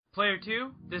Player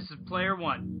 2, this is Player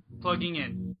 1. Plugging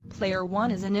in. Player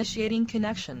 1 is initiating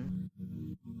connection.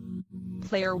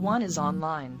 Player 1 is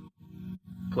online.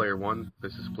 Player 1,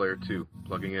 this is Player 2.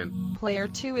 Plugging in. Player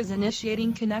 2 is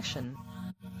initiating connection.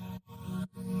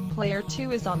 Player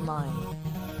 2 is online.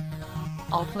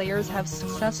 All players have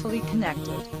successfully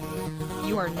connected.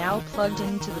 You are now plugged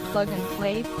into the Plug and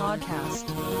Play podcast.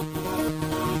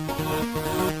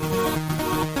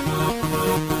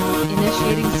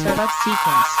 Initiating startup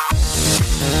sequence.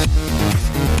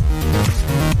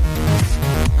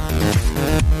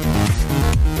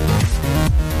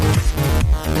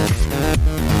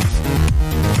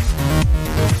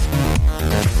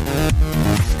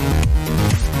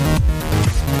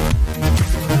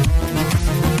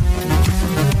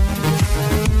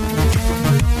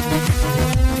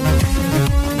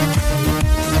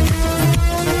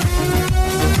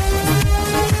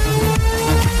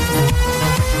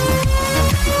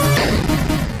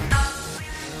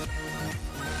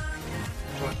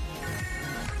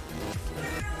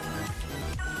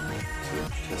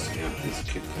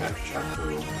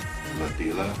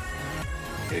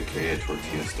 aka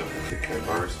tortilla stuffed with Kit Kat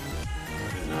bars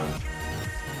in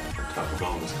Taco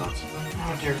Bell in Wisconsin.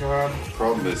 Oh dear God. The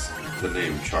problem is the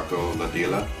name Choco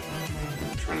Ladila.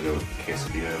 I'm trying to go with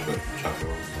quesadilla, but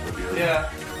Choco Ladila.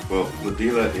 Yeah. Well,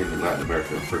 Ladila in Latin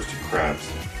America refers to crabs,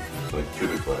 like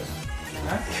pubic wise.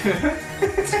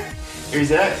 Here's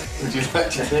that. Would you like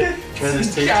to try this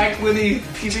tasty? Jack Winnie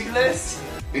pubic list?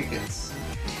 Yes.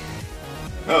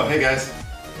 Oh, hey guys.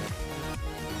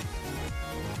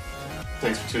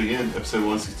 Thanks for tuning in, episode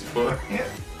 164. Yep.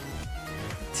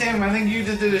 Tim, I think you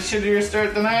just did a shittier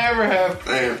start than I ever have.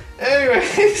 Damn.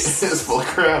 Anyways. It's full of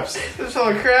crabs. It's full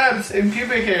of crabs and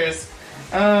pubic hairs.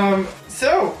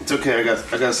 So. It's okay, I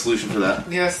got a solution for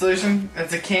that. Yeah, solution?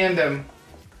 It's a condom.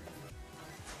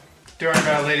 Don't worry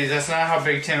about it, ladies. That's not how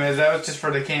big Tim is. That was just for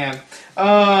the can.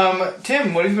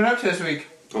 Tim, what have you been up to this week?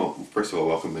 Oh, first of all,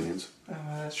 welcome, minions. Oh,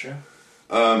 that's true.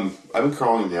 I've been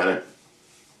crawling in the attic.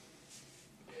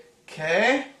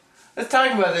 Okay. Let's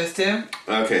talk about this, Tim.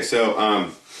 Okay, so,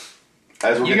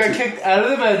 as we'll You got kicked out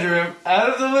of the bedroom, out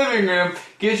of the living room,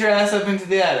 get your ass up into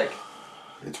the attic.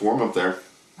 It's warm up there.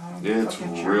 Yeah, it's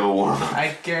real warm.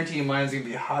 I guarantee you mine's going to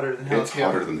be hotter than hell. It's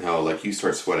hotter than hell. Like, you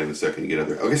start sweating the second you get up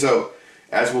there. Okay, so,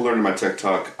 as we'll learn in my tech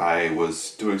talk, I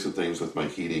was doing some things with my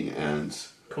heating and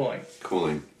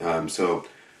cooling. So,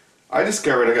 I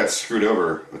discovered I got screwed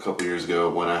over a couple years ago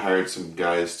when I hired some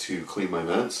guys to clean my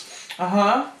vents.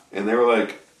 Uh-huh. And they were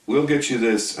like, we'll get you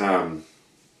this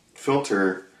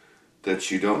filter that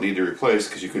you don't need to replace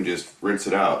because you can just rinse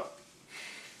it out.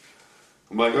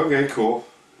 I'm like, okay, cool.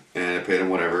 And I paid them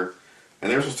whatever.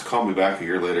 And they were supposed to call me back a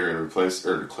year later and replace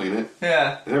or clean it.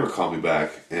 Yeah. They never called me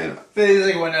back. And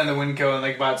they went down the Winco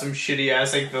and bought some shitty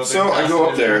ass filter. So I go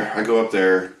up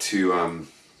there to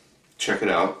check it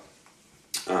out.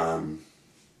 Because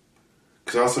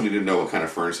I also needed to know what kind of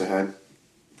furnace I had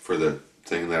for the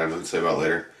thing that I'm going to say about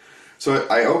later. So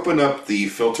I open up the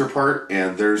filter part,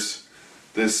 and there's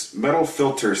this metal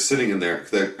filter sitting in there.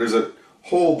 There's a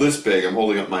hole this big. I'm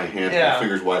holding up my hand, my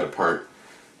fingers wide apart.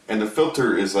 And the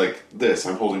filter is like this.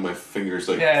 I'm holding my fingers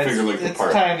finger length apart.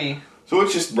 It's tiny. So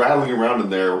it's just rattling around in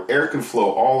there. Air can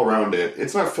flow all around it.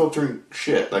 It's not filtering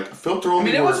shit. Like, a filter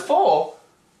only it was full.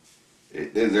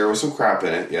 There was some crap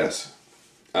in it, yes.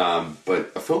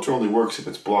 But a filter only works if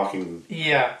it's blocking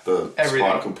the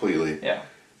spot completely. Yeah.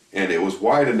 And it was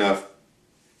wide enough.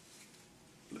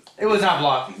 It was not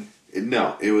blocking.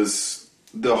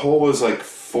 The hole was like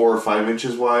 4 or 5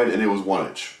 inches wide, and it was 1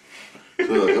 inch.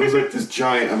 So it was like this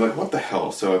giant, I'm like, what the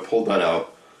hell? So I pulled that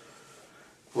out,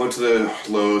 went to the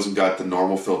Lowe's and got the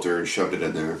normal filter and shoved it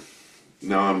in there.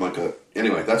 Now I'm like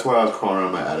anyway, that's why I was crawling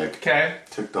around my attic. Okay.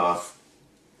 Ticked off.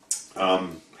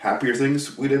 Happier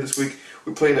things we did this week.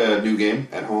 We played a new game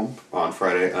at home on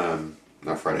Friday.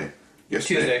 Not Friday.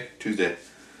 Yesterday. Tuesday.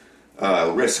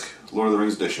 Risk, Lord of the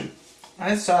Rings edition.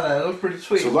 I saw that. It looked pretty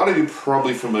sweet. So a lot of you are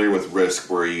probably familiar with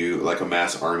Risk, where you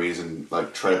amass armies and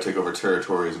try to take over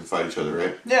territories and fight each other,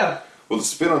 right? Yeah. Well, the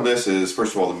spin on this is,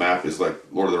 first of all, the map is like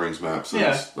Lord of the Rings map, so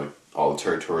it's like all the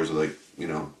territories are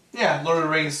Yeah, Lord of the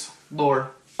Rings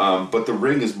lore. But the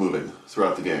ring is moving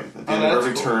throughout the game. At the end of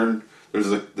every turn,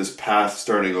 there's this path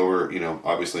starting over,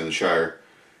 obviously in the Shire,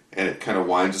 and it kind of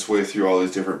winds its way through all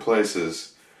these different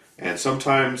places. And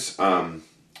sometimes,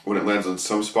 when it lands on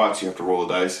some spots, you have to roll a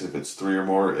dice. If it's 3 or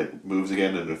more, it moves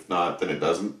again, and if not, then it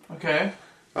doesn't. Okay.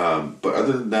 But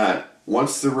other than that,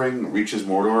 once the ring reaches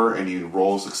Mordor and you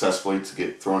roll successfully to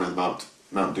get thrown in Mount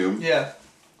Doom,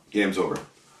 game's over.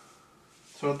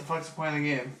 So what the fuck's the point of the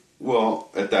game?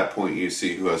 Well, at that point, you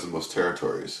see who has the most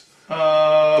territories.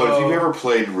 But if you've ever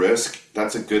played Risk,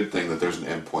 that's a good thing that there's an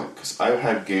endpoint. Because I've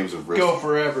had games of Risk go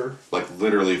forever. like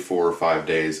literally 4 or 5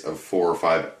 days of 4 or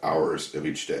 5 hours of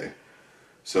each day.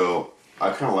 So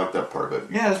I kind of like that part of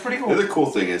it. Yeah, it's pretty cool. The other cool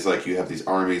thing is like you have these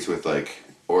armies with like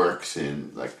orcs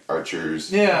and like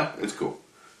archers. Yeah. It's cool.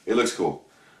 It looks cool.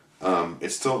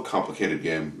 It's still a complicated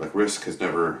game. Like Risk has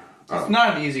never... It's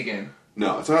not an easy game.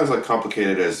 No, it's not as like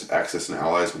complicated as Axis and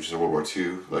Allies, which is a World War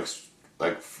II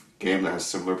like game that has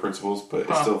similar principles, but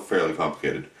it's still fairly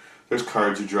complicated. There's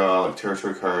cards you draw, like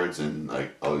territory cards, and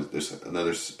like there's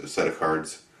another set of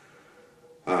cards.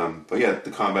 But yeah,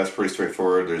 the combat's pretty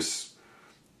straightforward. There's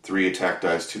 3 attack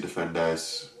dice, 2 defend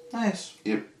dice. Nice.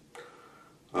 Yep.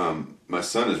 My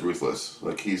son is ruthless.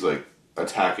 Like he's like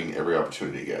attacking every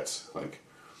opportunity he gets. Like.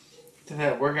 Did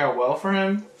that work out well for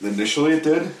him? Initially it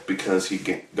did, because he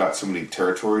got so many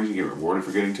territories. You get rewarded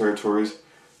for getting territories.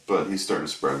 But he's starting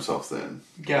to spread himself thin.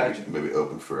 Gotcha. Maybe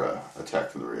open for a attack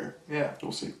from the rear. Yeah.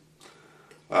 We'll see.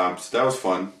 So that was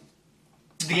fun.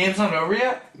 The game's not over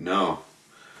yet? No,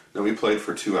 we played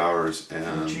for 2 hours.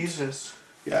 And Jesus.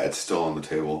 yeah, it's still on the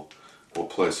table. We'll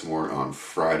play some more on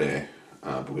Friday.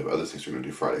 But we have other things we're going to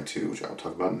do Friday too, which I'll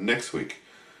talk about next week.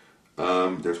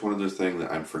 There's one other thing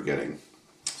that I'm forgetting.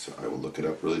 So I will look it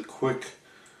up really quick,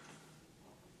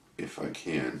 if I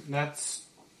can.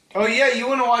 Oh yeah, you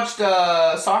went and watched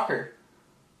soccer.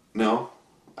 No,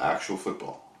 actual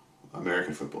football.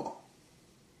 American football.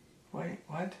 Wait,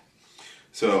 what?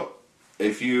 So,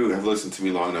 if you have listened to me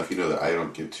long enough, you know that I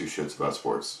don't give 2 shits about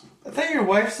sports. I thought your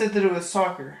wife said that it was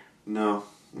soccer. No,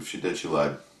 if she did, she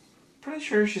lied. Pretty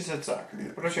sure she said soccer,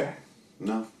 Yeah. but okay.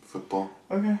 No, football.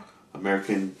 Okay.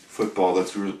 American football,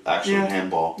 that's actually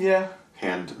handball. Yeah.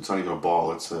 It's not even a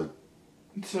ball, It's a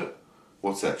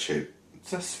what's that shape?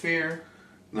 it's a sphere.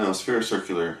 No, sphere is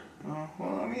circular. Oh,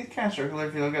 well, I mean, it's kind of circular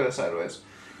if you look at it sideways.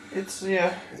 It's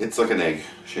It's like an egg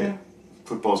shape. Yeah.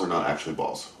 Footballs are not actually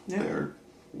balls. Yeah. They're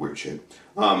weird shape.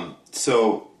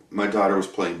 So my daughter was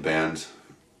playing band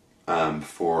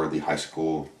for the high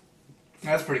school.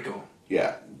 That's pretty cool.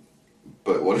 Yeah.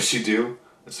 But what does she do?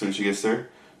 As soon as she gets there,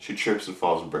 she trips and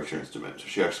falls and breaks her instrument. So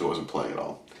she actually wasn't playing at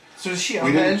all. So does she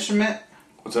own the instrument?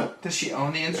 What's that? Does she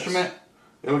own the instrument? Yes.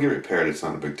 It'll get repaired. It's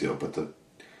not a big deal. But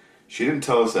she didn't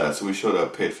tell us that, so we showed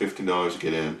up, paid $15 to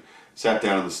get in, sat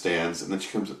down in the stands, and then she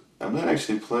comes, I'm not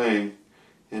actually playing.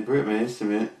 I broke my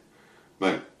instrument.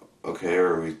 I'm like, okay,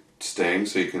 are we staying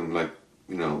so you can, like,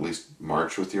 you know, at least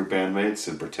march with your bandmates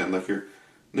and pretend like you're...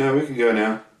 No, we can go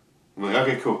now. I'm like,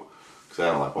 okay, cool. Because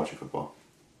I don't like watching football.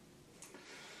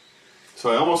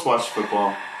 So I almost watched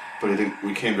football, but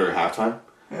we came during halftime.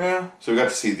 Yeah. So we got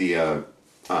to see the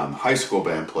high school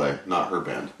band play, not her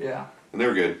band. Yeah. And they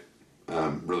were good.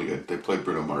 Really good. They played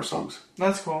Bruno Mars songs.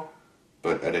 That's cool.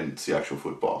 But I didn't see actual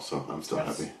football, so I'm still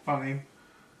That's happy. funny.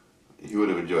 You would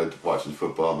have enjoyed watching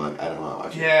football. I'm like, I don't want to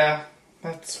watch it. Yeah.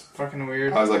 That's fucking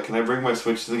weird. I was like, can I bring my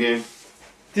Switch to the game?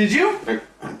 Did you?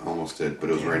 I almost did, but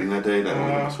it was raining that day, and I didn't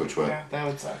want to get my Switch wet. Yeah, that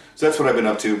would suck. So that's what I've been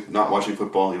up to. Not watching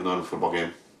football, even though it's a football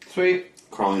game. Sweet.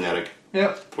 Crawling in the attic.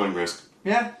 Yep. Playing Risk.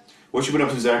 Yeah. What you been up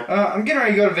to, Zach? I'm getting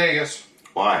ready to go to Vegas.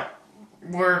 Why?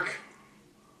 Work.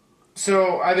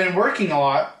 So I've been working a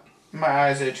lot. My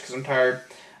eyes itch because I'm tired.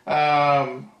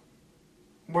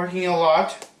 Working a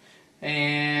lot,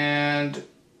 and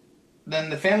then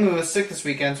the family was sick this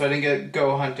weekend, so I didn't get to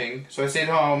go hunting. So I stayed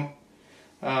home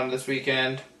this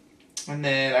weekend, and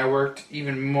then I worked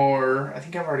even more. I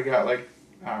think I've already got I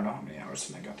don't know how many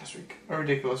hours I got this week. A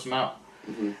ridiculous amount.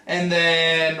 Mm-hmm. And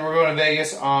then we're going to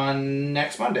Vegas on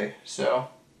next Monday. So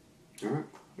Alright.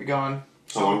 we're gone.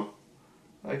 How long?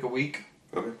 Like a week.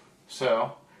 Okay.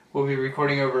 So we'll be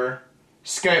recording over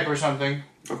Skype or something.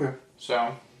 Okay.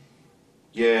 So.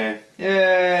 Yeah.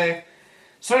 Yay!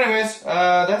 So anyways,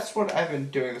 that's what I've been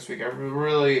doing this week. I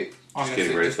really, honestly...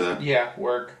 getting ready for that? Yeah,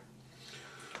 work.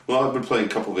 Well, I've been playing a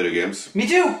couple video games. Me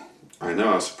too! I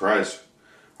know, I was surprised.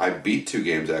 I beat 2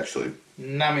 games, actually.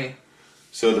 Not me.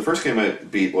 So the first game I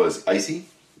beat was Icy,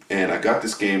 and I got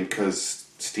this game because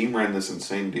Steam ran this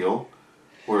insane deal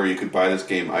where you could buy this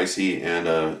game Icy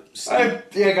and Steam.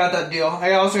 I got that deal.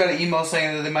 I also got an email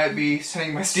saying that they might be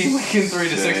sending my Steam link in 3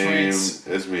 to 6 weeks.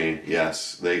 Same as me,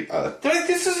 yes. They're like,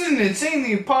 this is an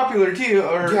insanely popular deal.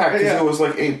 Yeah, because it was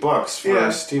like $8 for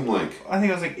a Steam link. I think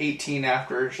it was like 18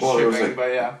 after shipping, it was like,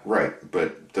 but yeah. Right,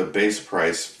 but the base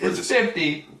price for it's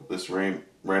 $50. This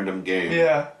random game.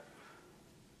 Yeah.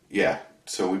 Yeah,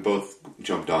 so we both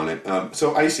jumped on it.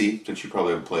 So Icy, since you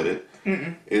probably haven't played it,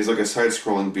 is like a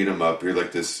side-scrolling beat-em-up. You're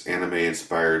like this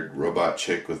anime-inspired robot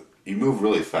chick with... You move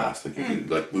really fast. Like you can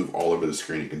like move all over the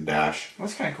screen. You can dash.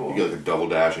 That's kind of cool. You get like a double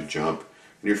dash, a jump.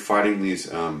 And you're fighting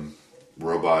these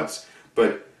robots.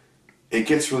 But it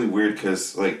gets really weird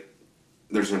because, like,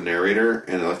 there's a narrator,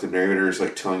 and, like, the narrator is,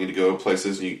 like, telling you to go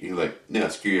places, and you're like, no,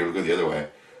 screw you, I'm going to go the other way.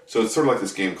 So it's sort of like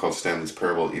this game called Stanley's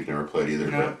Parable that you've never played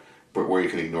either, but where you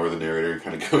can ignore the narrator and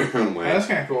kind of go your own way. Oh, that's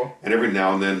kind of cool. And every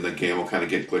now and then the game will kind of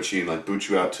get glitchy and like boot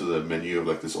you out to the menu of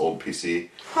like this old PC.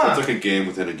 Huh. It's like a game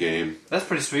within a game. That's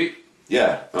pretty sweet.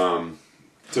 Yeah. So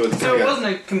it wasn't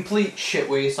a complete shit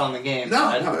waste on the game.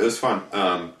 No, it was fun.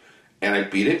 And I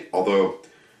beat it, although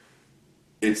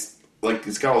it's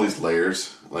got all these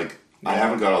layers. Like, I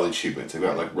haven't got all the achievements. I've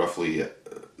got like roughly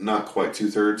not quite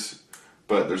 2/3,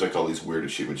 but there's like all these weird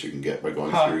achievements you can get by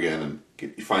going through again, and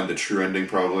you find the true ending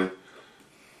probably.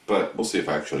 But we'll see if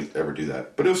I actually ever do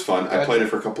that. But it was fun. I played it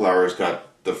for a couple hours,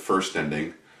 got the first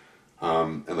ending,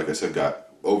 and like I said, got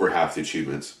over half the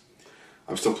achievements.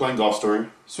 I'm still playing Golf Story.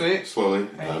 Sweet. Slowly.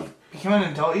 Become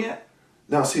an adult yet?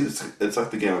 No, see, it's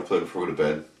like the game I play before I go to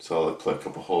bed. So I'll like, play a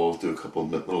couple holes, do a couple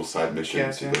little side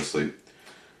missions, and go to sleep.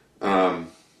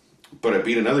 But I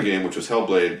beat another game, which was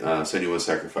Hellblade, Senua's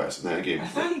Sacrifice. And that game... I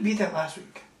thought you beat that last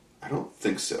week. I don't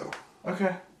think so.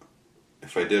 Okay.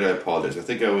 If I did, I apologize. I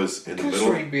think I was in the middle. I'm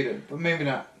sure you beat it, but maybe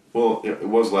not. Well, it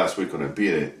was last week when I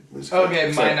beat it.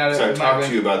 Okay, might not. So I talked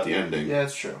to you about the ending. Yeah,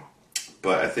 that's true.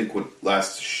 But I think with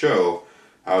last show,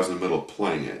 I was in the middle of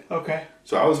playing it. Okay.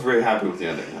 So I was very happy with the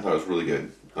ending. I thought it was really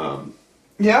good.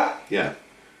 Yeah? Yeah.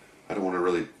 I don't want to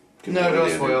really...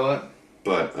 don't spoil it.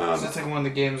 But... That's like one of the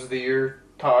games of the year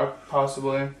talk,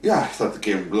 possibly. Yeah, I thought the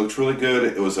game looked really good.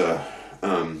 It was a...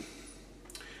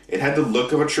 it had the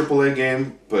look of a AAA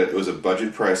game, but it was a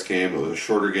budget price game. It was a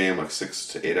shorter game, like 6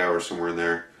 to 8 hours, somewhere in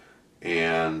there.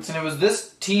 And it was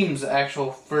this team's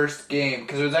actual first game,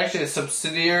 because it was actually a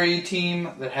subsidiary team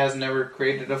that has never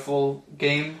created a full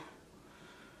game.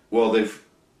 Well,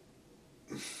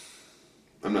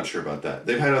 I'm not sure about that.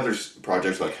 They've had other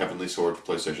projects like Heavenly Sword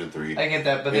for PlayStation 3. I get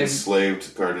that, but they've...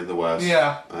 Enslaved, Guardian of the West.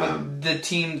 Yeah, but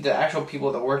the actual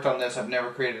people that worked on this have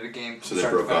never created a game. So they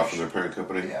broke off from their parent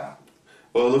company? Yeah.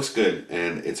 Well, it looks good,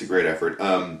 and it's a great effort.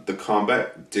 The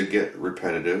combat did get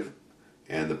repetitive,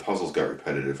 and the puzzles got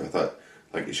repetitive. I thought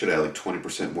like it should have like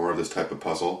 20% more of this type of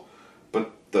puzzle.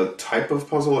 But the type of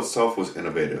puzzle itself was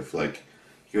innovative. Like,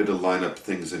 you had to line up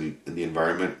things in the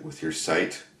environment with your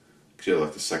sight, because you have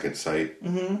like the second sight,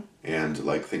 and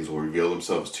like things will reveal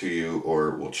themselves to you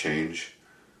or will change.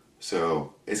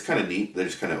 So it's kind of neat. They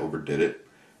just kind of overdid it.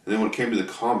 And then when it came to the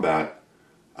combat,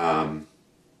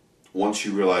 once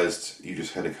you realized you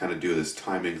just had to kind of do this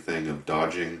timing thing of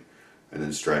dodging and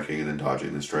then striking and then dodging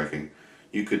and then striking,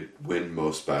 you could win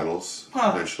most battles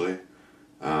eventually.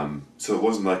 So it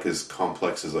wasn't like as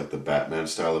complex as like the Batman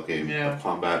style of game of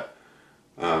combat,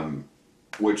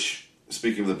 which,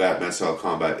 speaking of the Batman style of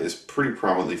combat, is pretty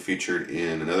prominently featured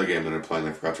in another game that I'm playing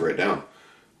that I forgot to write down,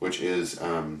 which is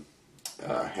Hand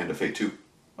of Fate 2.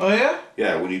 Oh, yeah?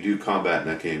 Yeah, when you do combat in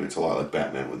that game, it's a lot like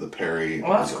Batman with the parry.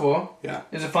 Well, that's cool. Yeah.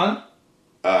 Is it fun?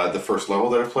 The first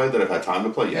level that I've played, that I've had time to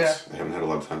play, yes. Yeah. I haven't had a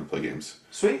lot of time to play games.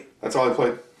 Sweet. That's all I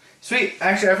played. Sweet.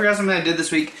 Actually, I forgot something I did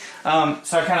this week. So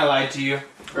I kind of lied to you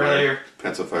earlier.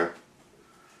 Pants on fire.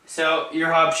 So,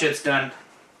 your hob shit's done.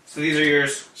 So these are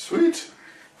yours. Sweet.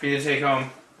 For you to take home.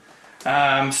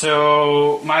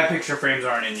 So, my picture frames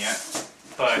aren't in yet.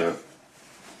 But... So,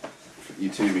 for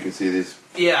YouTube, you can see these.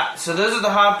 Yeah, so those are the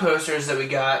Hob posters that we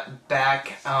got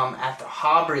back at the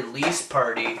Hob release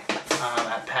party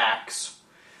at PAX.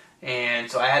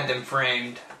 And so I had them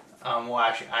framed. Well,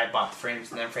 actually, I bought the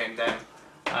frames and then framed them.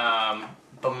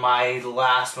 But my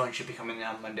last one should be coming in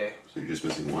on Monday. So you're just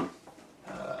missing one?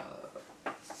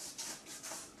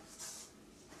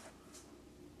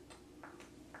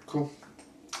 Cool.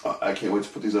 I can't wait to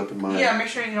put these up in my... Yeah, make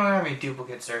sure you don't have any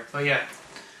duplicates there. But yeah.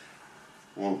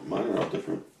 Well, mine are all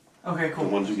different. Okay, cool. The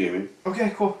ones you gave me.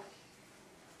 Okay, cool.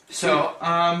 So,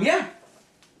 yeah.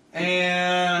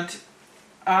 And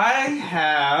I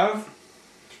have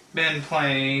been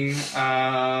playing,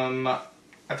 I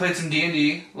played some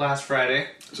D&D last Friday.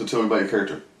 So tell me about your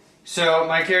character. So,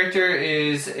 my character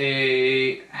is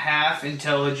a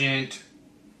half-intelligent,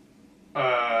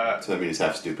 So that means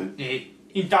half stupid?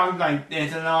 He talks like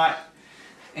this a lot.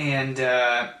 And,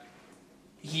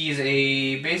 he's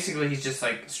just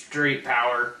like straight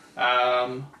power.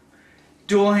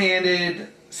 Dual-handed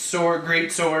sword,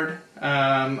 great sword,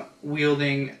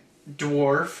 wielding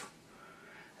dwarf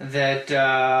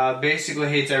that basically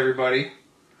hates everybody.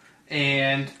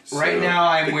 And right now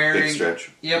I'm wearing... Big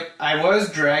stretch. Yep, I was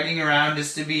dragging around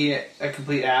just to be a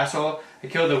complete asshole. I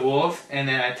killed a wolf, and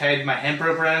then I tied my hemp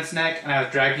rope around its neck, and I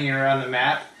was dragging it around the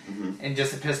map, and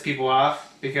just to piss people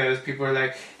off, because people were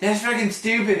like, that's fucking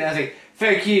stupid. And I was like,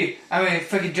 fuck you. I'm gonna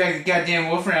fucking drag the goddamn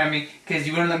wolf around me because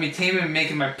you wouldn't let me tame him and make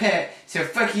him my pet. So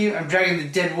fuck you. I'm dragging the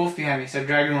dead wolf behind me. So I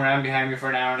dragged him around behind me for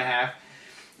an hour and a half.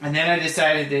 And then I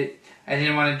decided that I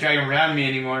didn't want to drag him around me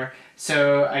anymore.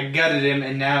 So I gutted him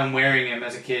and now I'm wearing him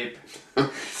as a cape.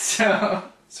 So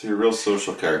you're a real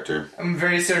social character. I'm a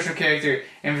very social character.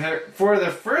 And for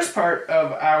the first part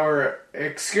of our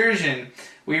excursion,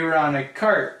 we were on a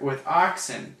cart with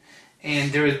oxen.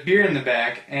 And there was beer in the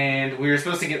back, and we were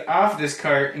supposed to get off this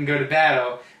cart and go to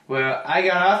battle. Well, I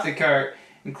got off the cart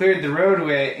and cleared the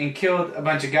roadway and killed a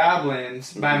bunch of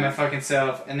goblins by my fucking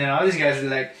self. And then all these guys were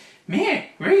like, man,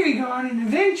 we're going to go on an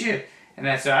adventure.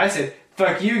 And so I said,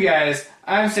 fuck you guys,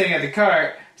 I'm staying at the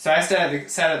cart. So I sat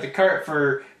at the cart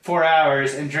for 4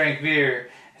 hours and drank beer.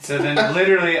 So then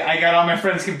literally I got on my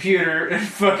friend's computer and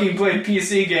fucking played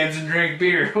PC games and drank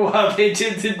beer while they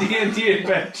did the D&D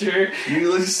adventure.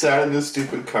 You just sat in this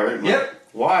stupid cart? Yep.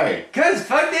 Why? Cause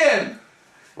fuck them!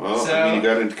 Well, I mean, you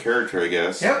got into character, I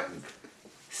guess. Yep.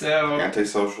 So...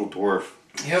 Antisocial dwarf.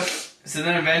 Yep. So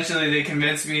then eventually they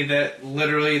convinced me that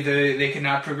literally they could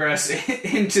not progress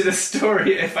into the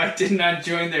story if I did not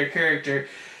join their character.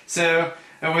 So...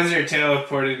 a wizard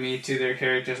teleported me to their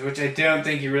characters, which I don't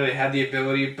think he really had the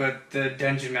ability, but the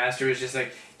dungeon master was just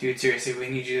like, dude, seriously, we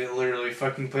need you to literally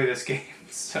fucking play this game,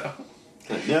 so...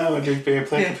 No, just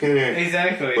play computer.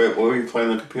 Exactly. Wait, what were you playing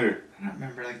on the computer? I don't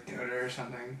remember, like, Dota or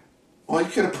something. Well, you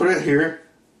could have put it here.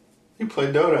 You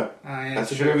played Dota. Oh, yeah,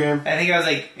 that's a true. video game? I think I was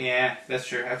like, yeah, that's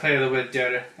true. I played a little bit of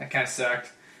Dota. That kind of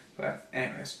sucked. But,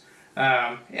 anyways.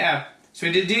 Yeah. So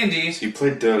we did D&D. So you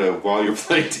played Dota while you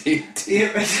played D&D.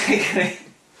 Yep, exactly.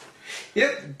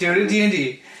 Yep, Dota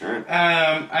D&D. Alright.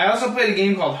 I also played a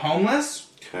game called Homeless.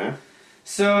 Okay.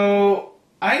 So,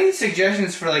 I need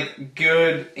suggestions for, like,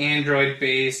 good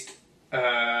Android-based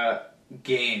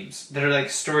games that are, like,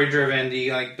 story-driven, that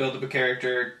you, like, build up a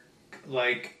character,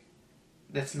 like,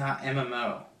 that's not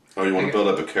MMO. Oh, you want to build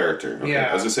up a character. Okay. Yeah.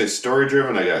 I was going to say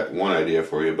story-driven, I got one idea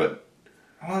for you, but...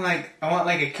 I want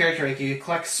a character, like, you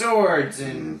collect swords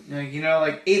and, like, you know,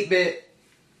 like, 8-bit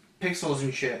pixels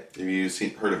and shit. Have you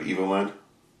heard of Evoland?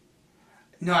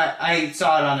 No, I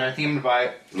saw it on there. I think I'm gonna buy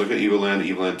it. Look at Evoland,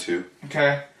 Evoland 2.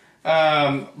 Okay.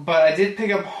 But I did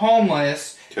pick up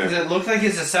Homeless, because Okay. it looked like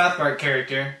it's a South Park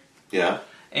character. Yeah.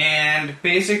 And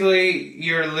basically,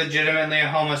 you're legitimately a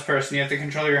homeless person. You have to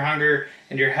control your hunger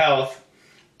and your health.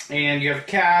 And you have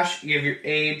cash, you have your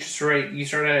age, so right, you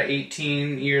start out at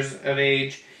 18 years of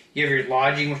age. You have your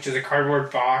lodging, which is a cardboard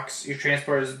box. Your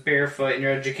transport is barefoot, and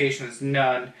your education is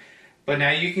none. But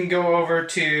now you can go over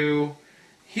to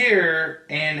here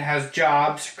and has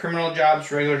jobs, criminal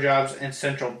jobs, regular jobs, and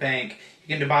central bank. You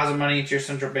can deposit money into your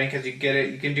central bank as you get it.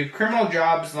 You can do criminal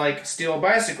jobs like steal a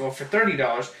bicycle for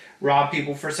 $30, rob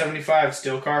people for $75,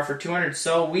 steal a car for $200,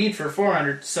 sell weed for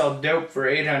 $400, sell dope for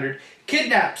 $800,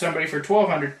 kidnap somebody for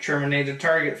 $1,200, terminate a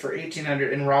target for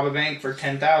 $1,800, and rob a bank for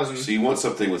 $10,000. So you want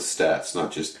something with stats,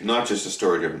 not just a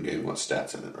story-driven game. You want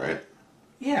stats in it, right?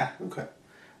 Yeah. Okay.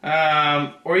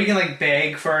 Or you can like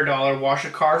beg for $1, wash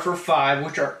a car for $5,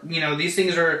 which are, you know, these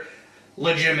things are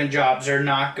legitimate jobs. They're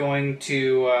not going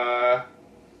to,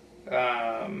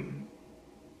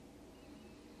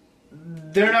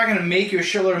 they're not going to make you a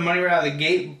shitload of money right out of the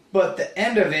gate, but at the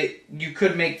end of it, you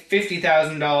could make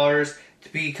 $50,000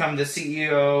 to become the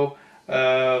CEO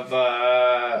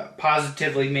of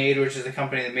Positively Made, which is the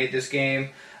company that made this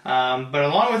game. But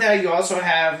along with that, you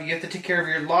have to take care of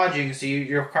your lodging. So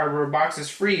your cardboard box is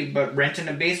free, but renting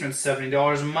a basement is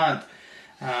 $70 a month.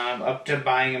 Up to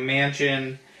buying a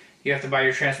mansion, you have to buy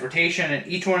your transportation, and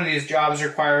each one of these jobs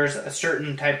requires a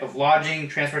certain type of lodging,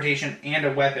 transportation, and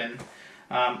a weapon.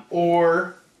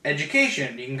 Or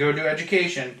education. You can go do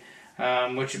education,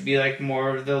 which would be like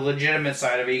more of the legitimate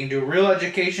side of it. You can do real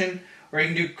education, or you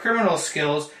can do criminal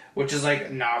skills, which is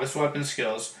like novice weapon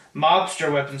skills, mobster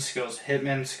weapon skills,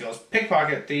 hitman skills,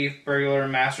 pickpocket thief, burglar,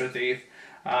 master thief.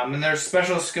 And there's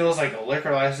special skills like a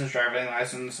liquor license, driving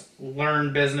license,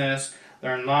 learn business,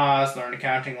 learn laws, learn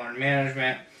accounting, learn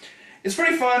management. It's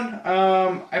pretty fun.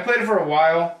 I played it for a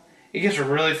while. It gets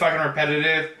really fucking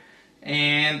repetitive.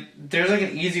 And there's like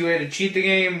an easy way to cheat the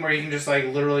game where you can just like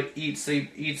literally eat,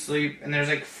 sleep. And there's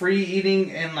like free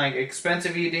eating and like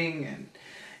expensive eating. And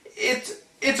it's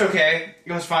okay.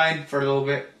 It was fine for a little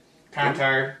bit. Kind of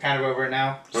tired. Kind of over it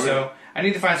now. Okay. So I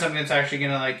need to find something that's actually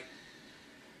going to like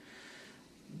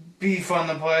be fun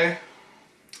to play.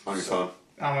 On your phone.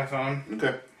 On my phone.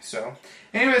 Okay. So,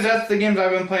 anyways, that's the games I've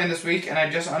been playing this week, and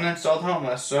I just uninstalled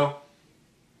Homeless, so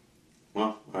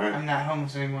Well, alright. I'm not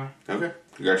homeless anymore. Okay.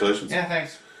 Congratulations. Yeah,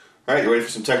 thanks. Alright, you ready for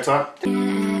some tech talk?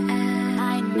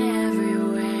 I'm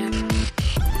everywhere.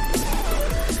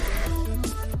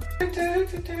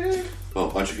 Well,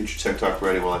 why don't you get your TikTok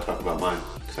ready while I talk about mine?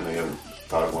 Because I know you haven't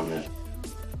thought of one yet.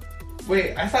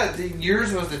 Wait, I thought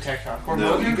yours was the tech talk. We're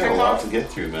No, both you've doing got a tech lot talk? to get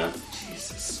through, man.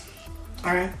 Jesus.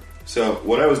 Alright. So,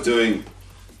 what I was doing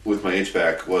with my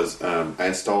HVAC was I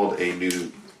installed a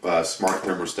new smart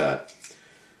thermostat.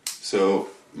 So,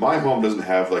 my home doesn't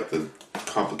have like the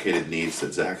complicated needs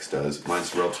that Zach's does.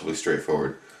 Mine's relatively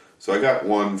straightforward. So, I got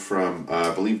one from,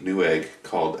 I believe, Newegg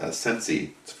called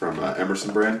Sensi. It's from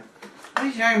Emerson brand. What are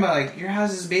you talking about? Like, your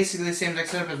house is basically the same exact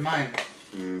setup as mine.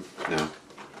 No.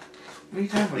 What are you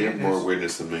talking about? You have more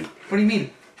weirdness than me. What do you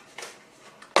mean?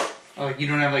 Oh, like you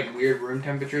don't have like weird room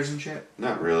temperatures and shit?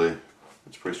 Not really.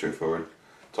 It's pretty straightforward.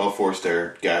 It's all forced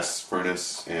air, gas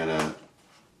furnace, and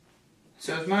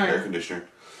So is mine. air conditioner.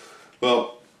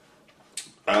 Well,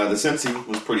 the Sensi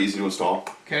was pretty easy to install.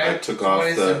 Okay. I took so off what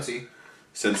is the Sensi?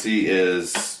 Sensi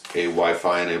is a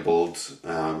Wi-Fi enabled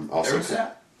also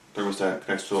Thermostat?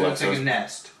 connects to So it's Alexa. like a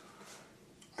Nest.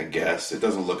 I guess it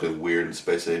doesn't look as weird and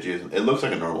space agey. It looks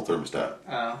like a normal thermostat,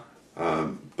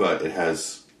 Oh. but it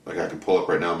has like I can pull up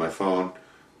right now on my phone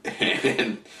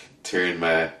and turn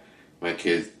my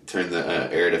kids turn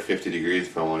the air to 50 degrees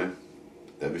if I wanted.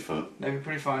 That'd be fun. That'd be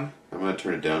pretty fun. I'm gonna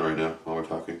turn it down right now while we're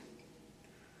talking.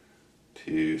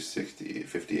 To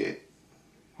 58.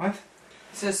 What? It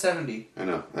says 70. I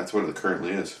know that's what it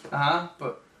currently is.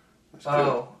 But... That's good.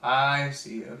 Oh, I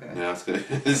see. Okay. Now it's good.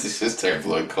 This is just time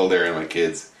blowing cold air on my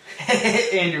kids.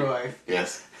 And your wife.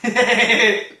 Yes.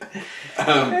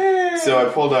 So I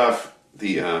pulled off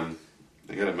the. I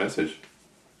got a message.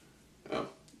 Oh,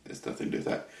 it's nothing to do with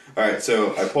that. All right,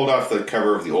 so I pulled off the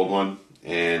cover of the old one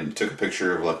and took a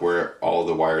picture of like where all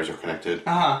the wires are connected.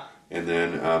 And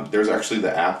then there's actually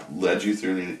the app led you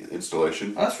through the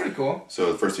installation. Oh, that's pretty cool.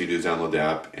 So the first thing you do is download the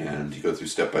app, and you go through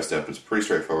step by step. It's pretty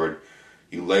straightforward.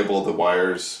 You label the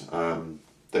wires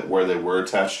that where they were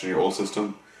attached to your old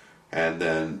system, and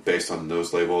then based on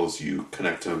those labels, you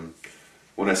connect them.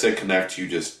 When I say connect, you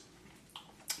just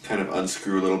kind of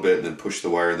unscrew a little bit, and then push the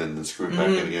wire, and then screw it back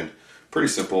in again. Pretty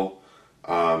simple.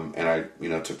 And I,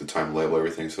 took the time to label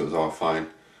everything, so it was all fine.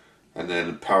 And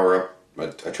then power up. I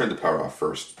turned the power off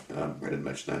first. I didn't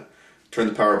mention that. Turn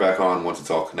the power back on once it's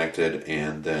all connected,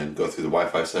 and then go through the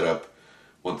Wi-Fi setup.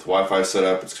 Once the Wi-Fi is set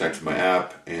up, it's connected to my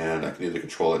app, and I can either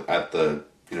control it at the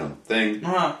thing.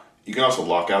 You can also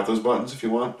lock out those buttons if you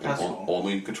want, and cool.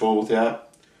 only control with the app.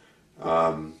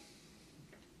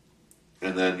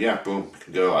 And then boom,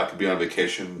 I could be on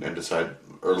vacation and decide,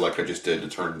 or like I just did, to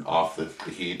turn off the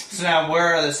heat. So now,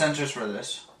 where are the sensors for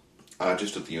this?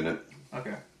 Just at the unit.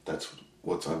 Okay. That's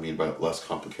what I mean by less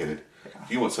complicated. Yeah.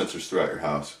 You want sensors throughout your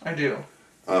house. I do.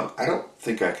 I don't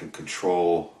think I can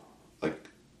control, like...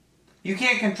 You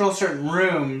can't control certain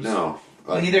rooms. No.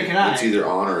 Neither can I. It's either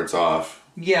on or it's off.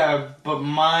 Yeah, but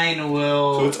mine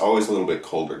will... So it's always a little bit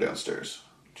colder downstairs.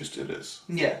 Just it is.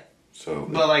 Yeah. So...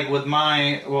 But like with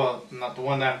my... Well, not the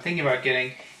one that I'm thinking about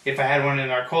getting. If I had one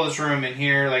in our coldest room in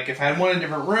here, like if I had one in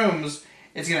different rooms,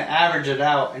 it's going to average it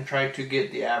out and try to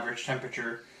get the average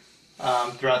temperature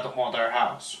throughout the whole entire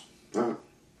house.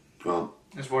 Well...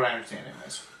 Is what I understand it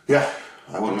is. Yeah.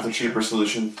 I went with a cheaper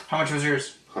solution. How much was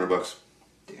yours? $100.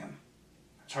 Damn.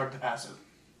 It's hard to pass it.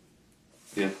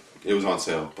 Yeah. It was on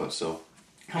sale, but still.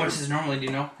 How much is it normally, do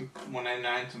you know? Like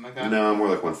 $199, something like that? No, more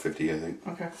like $150, I think.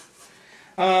 Okay.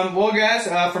 Well, guys,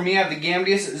 for me, I have the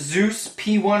Gambius Zeus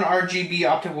P1 RGB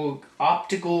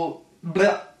optical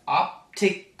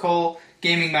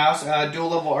gaming mouse, dual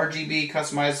level RGB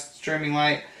customized streaming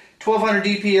light, 1200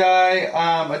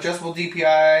 DPI, adjustable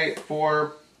DPI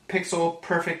for pixel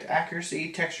perfect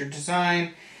accuracy, texture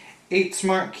design, 8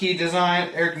 smart key design,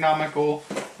 ergonomical.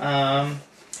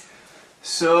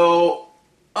 So,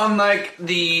 unlike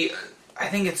the, I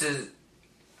think it's a,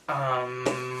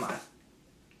 I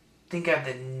think I have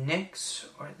the Nyx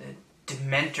or the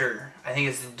Dementor. I think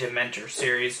it's the Dementor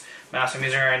series mouse I'm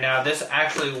using right now. This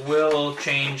actually will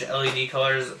change LED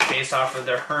colors based off of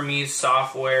their Hermes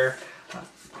software.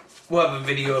 We'll have a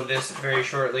video of this very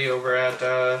shortly over at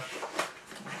the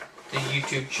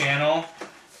YouTube channel.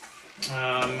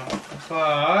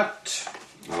 But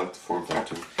I like the form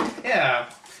factor. yeah,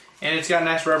 and it's got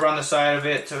nice rubber on the side of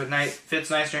it, so it fits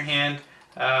nice in your hand.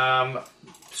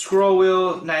 Scroll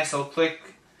wheel, nice little click.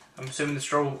 I'm assuming the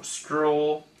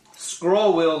scroll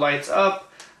wheel lights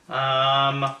up.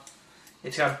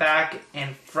 It's got back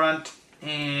and front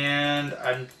and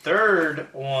a third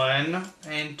one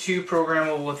and 2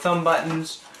 programmable thumb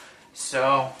buttons.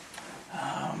 So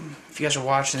if you guys are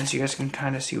watching this, you guys can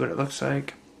kind of see what it looks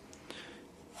like.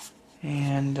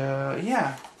 And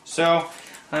yeah, so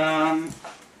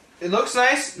it looks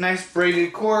nice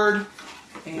braided cord.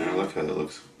 And, Yeah, I like how that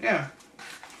looks. yeah.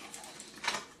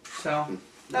 So,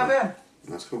 not bad.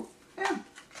 That's cool. Yeah.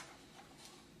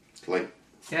 It's light.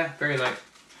 Yeah, very light.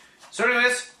 So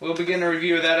anyways, we'll begin a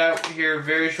review of that out here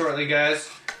very shortly, guys.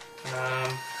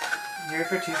 Here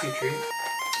for a tasty treat.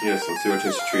 Yes, let's do our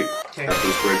tasty treat. Okay. After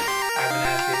this break. I haven't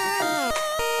had a tasty treat.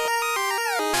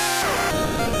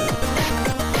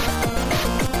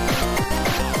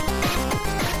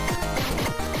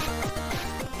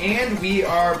 And we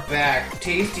are back.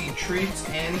 Tasty treats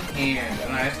in hand.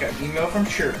 And I just got an email from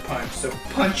Shirt Punch. So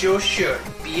punch your shirt,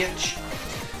 bitch.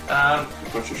 You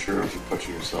punch your shirt or you punch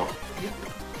it yourself? Yep.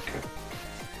 Okay.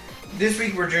 This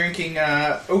week we're drinking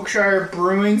Oakshire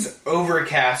Brewing's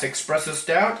Overcast Espresso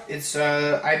Stout. It's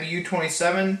IBU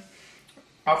 27,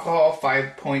 alcohol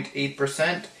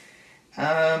 5.8%,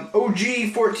 OG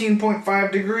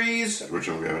 14.5 degrees.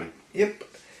 Original gravity. Yep.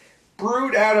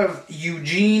 Brewed out of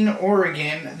Eugene,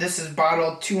 Oregon. This is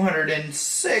bottle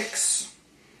 206.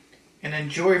 And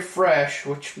Enjoy Fresh,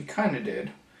 which we kind of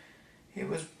did. It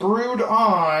was brewed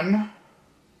on...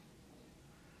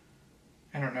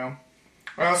 I don't know.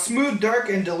 Smooth, dark,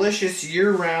 and delicious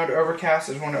year-round Overcast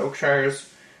is one of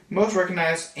Oakshire's most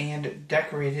recognized and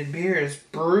decorated beers.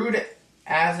 Brewed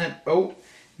as an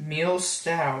oatmeal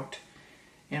stout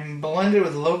and blended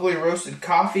with locally roasted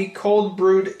coffee, cold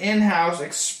brewed in-house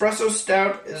espresso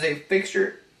stout is a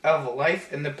fixture of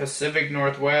life in the Pacific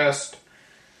Northwest.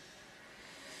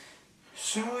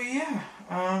 So yeah,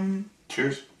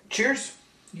 Cheers. cheers.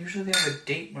 Usually they have a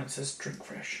date when it says drink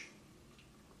fresh.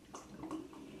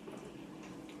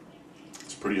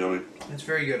 It's pretty yummy. It's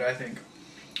very good, I think.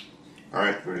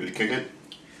 Alright, ready to kick it?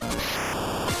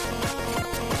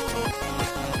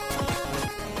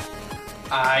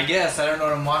 I guess. I don't know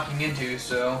what I'm walking into,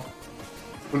 so...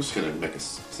 I'm just gonna make a,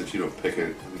 since you don't pick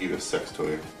it, I'm gonna give you a sex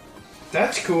toy.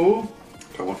 That's cool.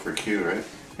 Got one for Q, right?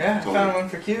 Yeah, It's found only- one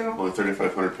for Q. Only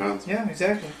 3,500 pounds. Yeah,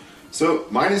 exactly. So,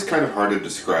 mine is kind of hard to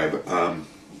describe. I'm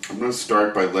gonna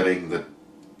start by letting the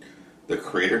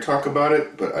creator talk about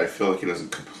it, but I feel like he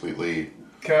doesn't completely...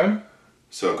 Okay.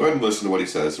 So, go ahead and listen to what he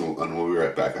says, and we'll be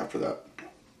right back after that.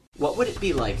 What would it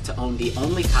be like to own the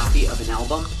only copy of an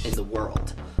album in the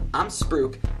world? I'm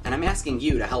Spruik, and I'm asking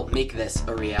you to help make this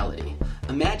a reality.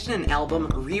 Imagine an album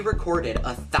re-recorded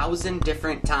 1,000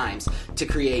 different times to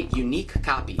create unique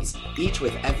copies, each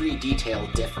with every detail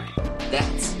different.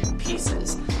 That's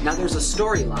Pieces. Now there's a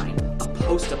storyline, a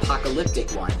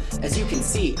post-apocalyptic one. As you can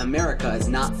see, America is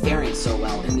not faring so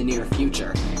well in the near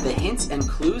future. The hints and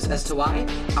clues as to why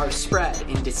are spread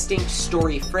in distinct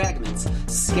story fragments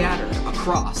scattered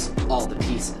across all the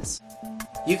pieces.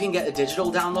 You can get a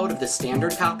digital download of the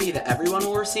standard copy that everyone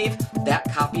will receive,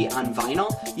 that copy on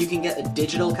vinyl. You can get a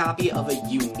digital copy of a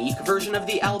unique version of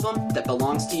the album that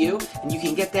belongs to you, and you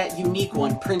can get that unique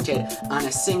one printed on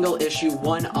a single issue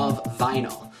one of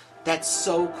vinyl. That's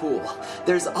so cool.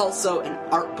 There's also an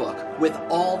art book with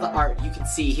all the art you can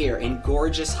see here in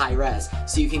gorgeous high res,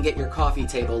 so you can get your coffee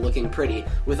table looking pretty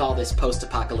with all this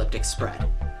post-apocalyptic spread.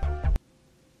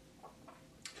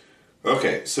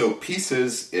 Okay, so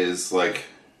Pieces is like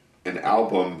an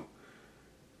album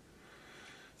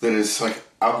that is like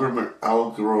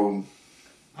algorithmically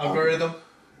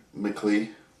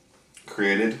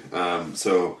created.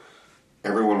 So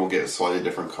everyone will get a slightly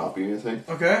different copy, I think.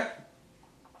 Okay.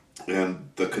 And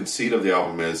the conceit of the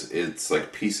album is it's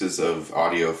like pieces of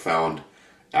audio found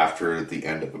after the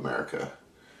end of America.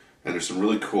 And there's some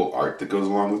really cool art that goes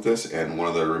along with this, and one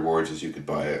of the rewards is you could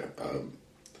buy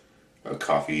a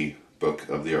coffee book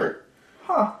of the art.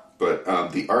 Huh. But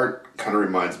the art kind of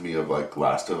reminds me of like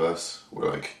Last of Us, where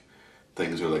like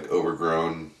things are like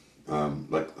overgrown,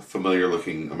 like familiar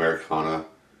looking Americana,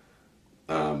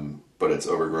 but it's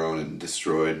overgrown and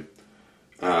destroyed.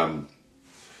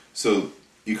 So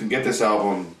you can get this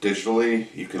album digitally.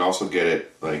 You can also get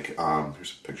it like here's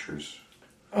some pictures.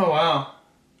 Oh wow.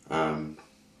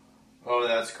 Oh,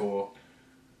 that's cool.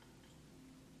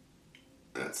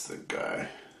 That's the guy.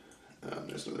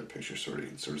 There's another picture so you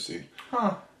can sort of see.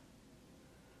 Huh.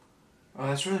 Oh,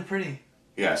 that's really pretty.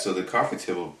 Yeah, so the coffee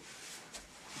table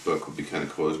book would be kind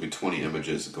of cool. There's be 20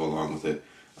 images that go along with it.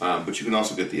 But you can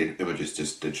also get the images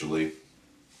just digitally.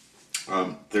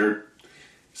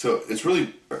 So it's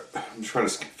really... I'm trying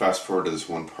to fast forward to this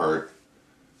one part.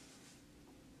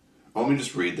 Let me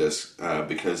just read this,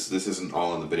 because this isn't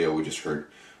all in the video we just heard.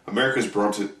 America is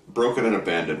broken and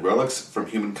abandoned. Relics from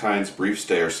humankind's brief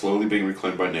stay are slowly being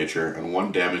reclaimed by nature, and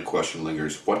one damning question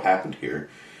lingers. What happened here?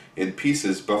 In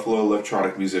Pieces, Buffalo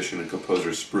electronic musician and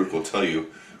composer Spruik will tell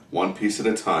you, one piece at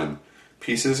a time.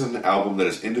 Pieces is an album that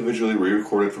is individually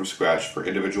re-recorded from scratch for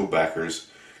individual backers,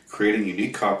 creating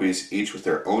unique copies, each with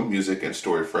their own music and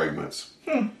story fragments.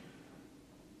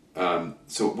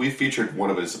 So we featured one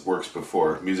of his works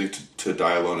before, Music to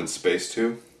Die Alone in Space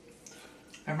 2.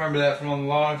 I remember that from a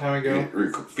long time ago.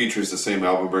 It features the same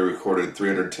album, but recorded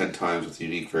 310 times with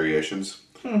unique variations.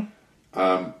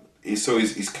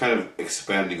 He's kind of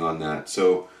expanding on that.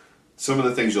 So some of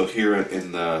the things you'll hear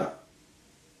in the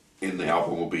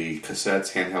album will be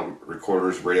cassettes, handheld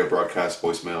recorders, radio broadcasts,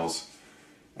 voicemails,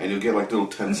 and you'll get like little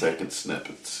 10-second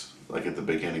snippets, like at the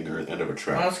beginning or end of a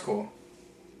track. Oh, that's cool.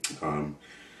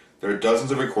 There are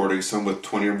dozens of recordings, some with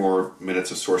 20 or more minutes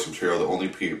of source material that only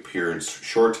appear in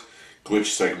short, glitch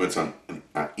segments on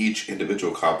each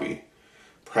individual copy.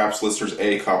 Perhaps listener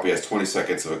A's copy has 20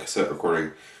 seconds of a cassette recording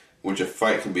in which a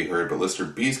fight can be heard, but listener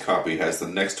B's copy has the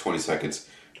next 20 seconds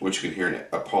in which you can hear an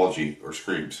apology or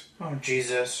screams. Oh,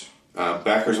 Jesus.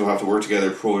 Backers will have to work together,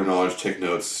 pool their knowledge, take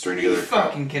notes, string together. You're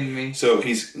fucking kidding me. So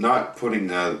he's not putting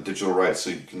digital rights,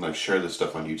 so you can like share this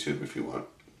stuff on YouTube if you want.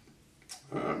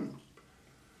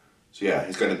 So yeah,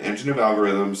 he's got an engine of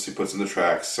algorithms he puts in the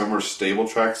tracks. Some are stable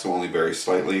tracks, so only vary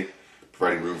slightly,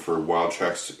 providing room for wild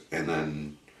tracks. And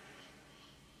then,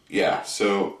 yeah,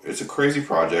 so it's a crazy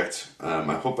project.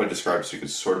 I hope I described it so you can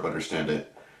sort of understand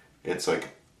it. It's like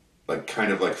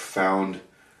kind of like found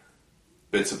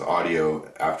bits of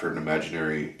audio after an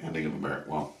imaginary ending of America.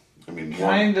 Well, I mean,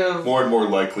 more and more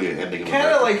likely an ending of America.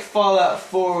 Kind of like Fallout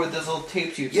 4 with those little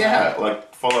tape tubes. Yeah,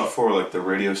 like Fallout 4, like the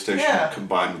radio station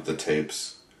combined with the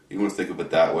tapes. You want to think of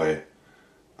it that way.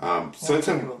 So it's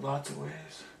lots of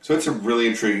ways. So it's a really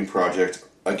intriguing project.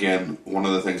 Again, one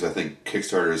of the things I think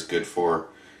Kickstarter is good for,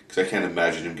 because I can't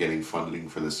imagine him getting funding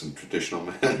for this in traditional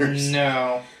manners.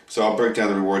 No. So I'll break down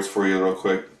the rewards for you real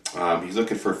quick. He's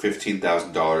looking for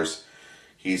 $15,000.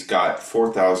 He's got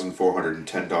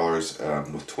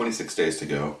 $4,410 with 26 days to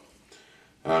go.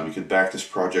 You can back this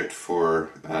project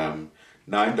for $9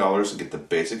 and get the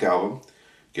basic album.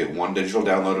 Get one digital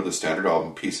download of the standard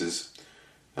album pieces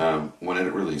when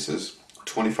it releases.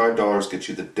 $25 gets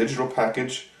you the digital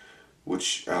package,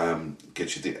 which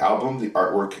gets you the album, the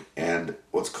artwork, and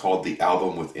what's called the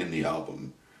album within the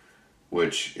album.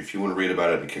 Which, if you want to read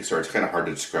about it in Kickstarter, it's kind of hard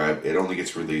to describe. It only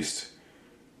gets released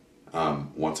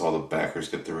once all the backers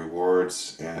get the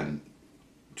rewards, and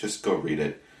just go read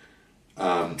it.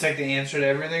 It's like the answer to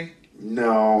everything?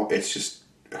 No, it's just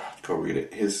go read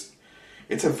it.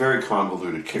 It's a very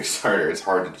convoluted Kickstarter. It's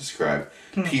hard to describe.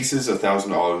 Pieces,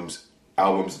 1,000 albums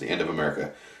at the end of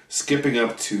America. Skipping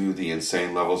up to the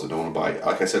insane levels that no one will buy.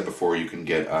 Like I said before, you can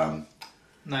get $9.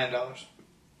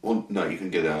 Well, no, you can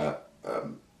get a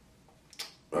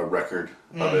record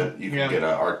of it. You can get an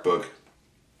art book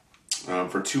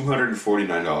for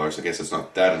 $249. I guess it's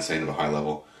not that insane of a high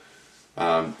level.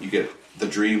 You get the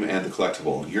dream and the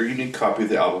collectible. Your unique copy of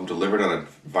the album delivered on a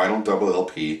vinyl double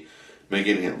LP,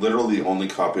 making it literally the only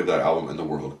copy of that album in the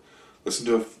world. Listen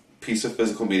to a piece of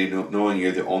physical media knowing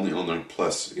you're the only owner,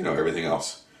 plus, everything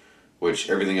else. Which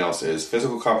everything else is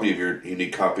physical copy of your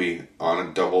unique copy on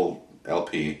a double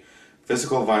LP,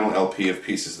 physical vinyl LP of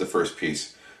pieces, the first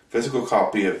piece, physical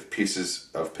copy of pieces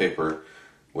of paper,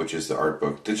 which is the art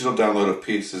book, digital download of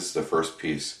pieces, the first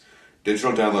piece,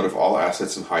 digital download of all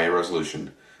assets in higher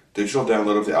resolution, digital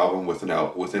download of the album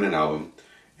within an album,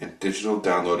 and digital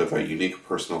download of a unique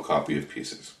personal copy of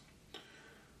pieces.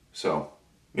 So,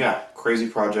 yeah, crazy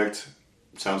project.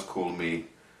 Sounds cool to me.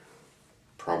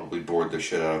 Probably bored the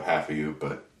shit out of half of you,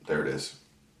 but there it is.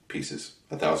 Pieces.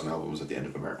 1,000 albums at the end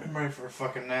of America. I'm ready for a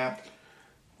fucking nap.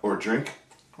 Or a drink.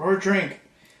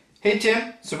 Hey,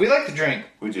 Tim, so we like to drink.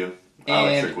 We do. I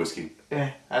like to drink whiskey.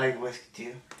 Yeah, I like whiskey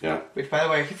too. Yeah. Which, by the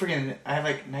way, I keep forgetting, I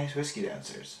have nice whiskey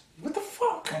downstairs. What the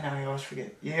fuck? I know, I always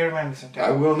forget. You gotta remind me sometime.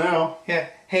 I will now. Yeah.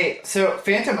 Hey, so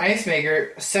Phantom Ice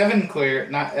Maker, 7 clear,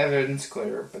 not Evidence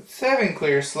clear, but 7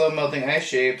 clear, slow melting ice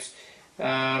shapes. They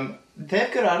have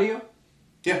good audio?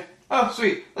 Yeah. Oh,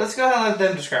 sweet. Let's go ahead and let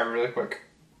them describe it really quick.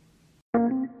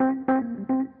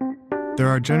 There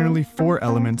are generally 4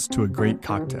 elements to a great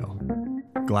cocktail: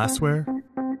 glassware,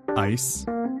 ice,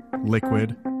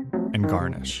 liquid, and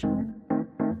garnish.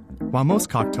 While most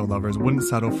cocktail lovers wouldn't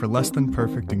settle for less than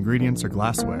perfect ingredients or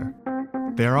glassware,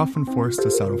 they are often forced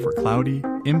to settle for cloudy,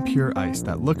 impure ice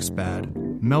that looks bad,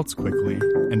 melts quickly,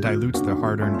 and dilutes their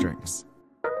hard-earned drinks.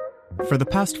 For the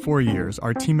past 4 years,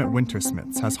 our team at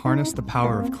Wintersmiths has harnessed the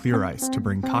power of clear ice to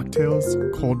bring cocktails,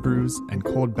 cold brews, and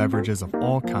cold beverages of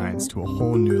all kinds to a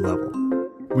whole new level.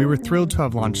 We were thrilled to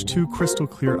have launched 2 crystal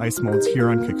clear ice molds here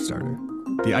on Kickstarter,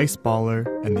 the Ice Baller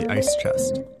and the Ice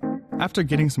Chest. After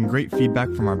getting some great feedback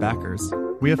from our backers,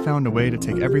 we have found a way to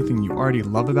take everything you already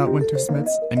love about Wintersmiths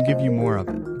and give you more of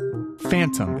it.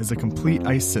 Phantom is a complete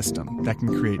ice system that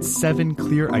can create 7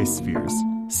 clear ice spheres,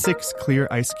 6 clear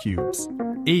ice cubes,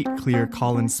 8 clear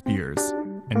Collins spears,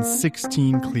 and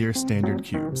 16 clear standard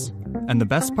cubes. And the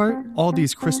best part? All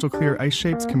these crystal clear ice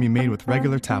shapes can be made with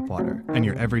regular tap water and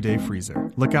your everyday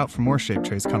freezer. Look out for more shape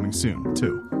trays coming soon,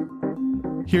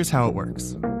 too. Here's how it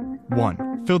works.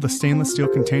 1. Fill the stainless steel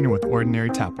container with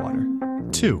ordinary tap water.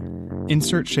 2.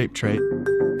 Insert shape tray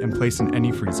and place in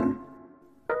any freezer.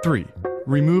 3.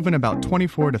 Remove in about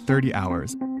 24 to 30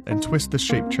 hours and twist the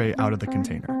shape tray out of the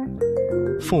container.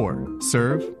 4.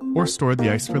 Serve or store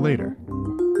the ice for later.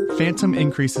 Phantom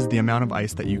increases the amount of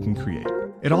ice that you can create.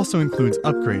 It also includes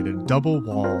upgraded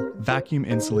double-wall,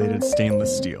 vacuum-insulated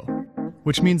stainless steel,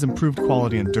 which means improved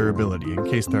quality and durability in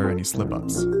case there are any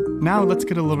slip-ups. Now let's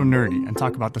get a little nerdy and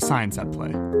talk about the science at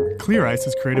play. Clear ice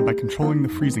is created by controlling the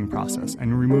freezing process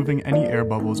and removing any air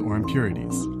bubbles or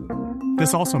impurities.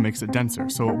 This also makes it denser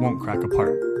so it won't crack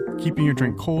apart, keeping your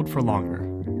drink cold for longer.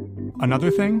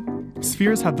 Another thing,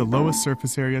 spheres have the lowest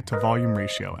surface area to volume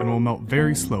ratio and will melt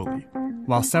very slowly,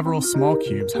 while several small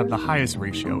cubes have the highest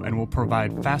ratio and will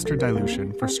provide faster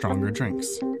dilution for stronger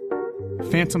drinks.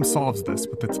 Phantom solves this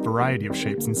with its variety of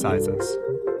shapes and sizes.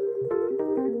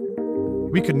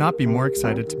 We could not be more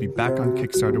excited to be back on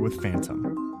Kickstarter with Phantom.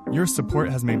 Your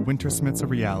support has made Wintersmiths a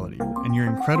reality, and your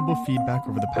incredible feedback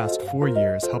over the past 4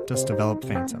 years helped us develop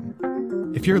Phantom.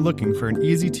 If you're looking for an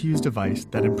easy-to-use device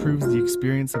that improves the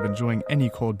experience of enjoying any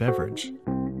cold beverage,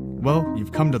 well,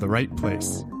 you've come to the right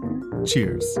place.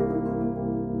 Cheers.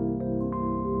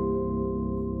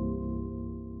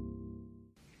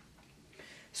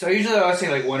 So usually I always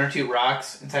say like 1 or 2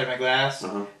 rocks inside of my glass.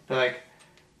 Uh-huh. But like,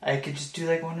 I could just do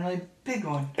like one really big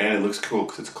one. And it looks cool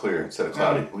because it's clear instead of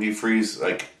cloudy. When you freeze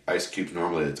like ice cubes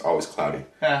normally, it's always cloudy.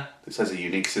 Yeah. This has a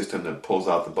unique system that pulls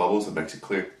out the bubbles and makes it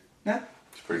clear. Yeah.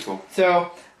 It's pretty cool.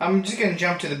 So I'm just gonna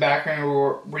jump to the background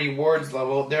rewards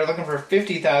level. They're looking for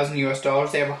 $50,000 US.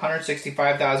 They have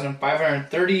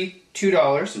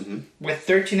 $165,532 with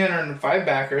 1,305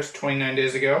 backers 29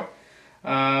 days ago.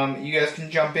 You guys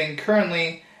can jump in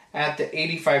currently at the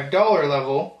 $85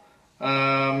 level.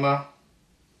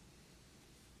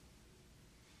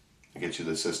 It gets you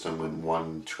the system in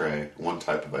one tray, one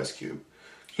type of ice cube.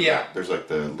 So Yeah. There's like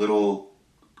the little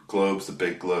globes, the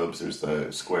big globes, there's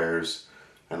the squares,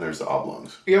 and there's the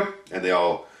oblongs. Yep. And they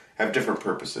all have different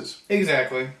purposes.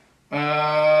 Exactly.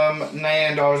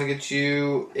 $99 to get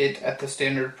you it at the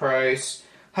standard price.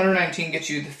 $119 gets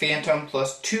you the Phantom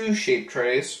plus 2 shape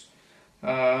trays.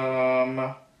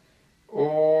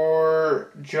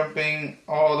 Or jumping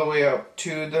all the way up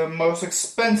to the most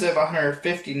expensive,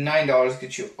 $159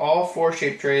 gets you all 4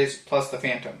 shape trays plus the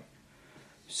Phantom.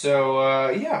 So,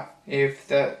 yeah, if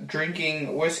that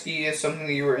drinking whiskey is something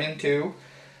that you were into,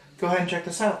 go ahead and check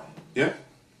this out. Yeah.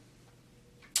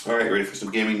 All right, ready for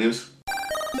some gaming news?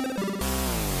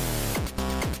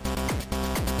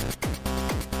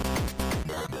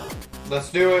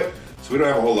 Let's do it. So we don't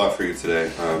have a whole lot for you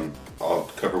today. I'll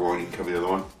cover one, you can cover the other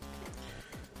one.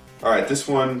 Alright, this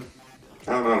one,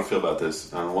 I don't know how to feel about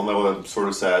this. On one level I'm sort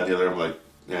of sad, the other I'm like,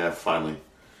 yeah, finally.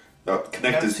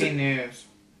 Connect is... news.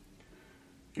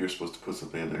 You were supposed to put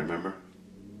something in there, remember?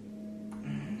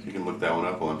 So you can look that one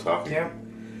up while I'm talking. Yep.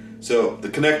 So, the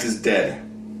Kinect is dead.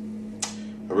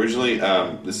 Originally,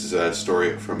 this is a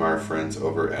story from our friends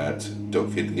over at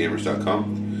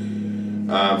don'tfeedthegamers.com.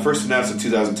 First announced in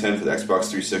 2010 for the Xbox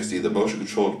 360, the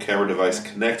motion-controlled camera device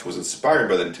Kinect was inspired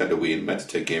by the Nintendo Wii and meant to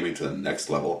take gaming to the next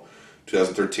level.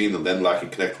 2013, the then-lacking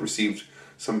Kinect received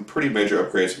some pretty major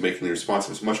upgrades, making the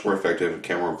responsiveness much more effective,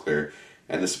 camera more clear,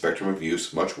 and the spectrum of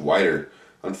use much wider.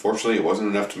 Unfortunately, it wasn't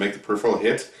enough to make the peripheral a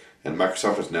hit, and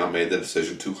Microsoft has now made the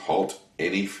decision to halt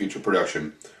any future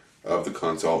production of the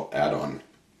console add-on.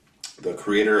 The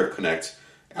creator of Kinect,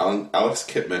 Alex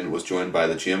Kipman, was joined by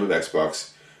the GM of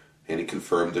Xbox, and he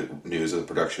confirmed the news of the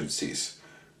production cease.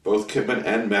 Both Kipman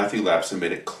and Matthew Lapson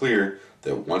made it clear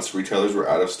that once retailers were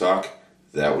out of stock,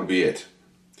 that would be it.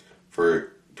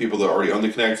 For people that already own the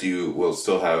Kinect, you will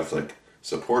still have like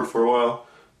support for a while,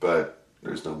 but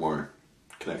there's no more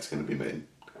Kinects going to be made.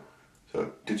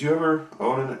 So, did you ever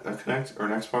own a Kinect or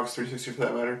an Xbox 360 for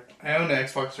that matter? I owned an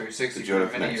Xbox 360 Did you own a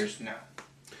for many Kinect? years now.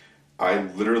 I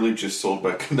literally just sold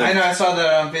my Kinect. I know, I saw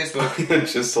that on Facebook. I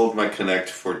just sold my Kinect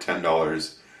for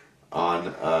 $10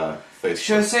 on Facebook.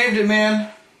 Should have saved it,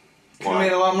 man. Could have Why?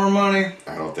 made a lot more money.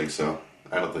 I don't think so.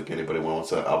 I don't think anybody wants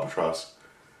that Albatross.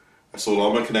 I sold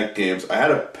all my Kinect games. I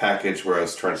had a package where I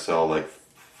was trying to sell like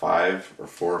 4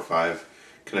 or 5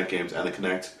 Kinect games and the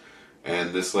Kinect.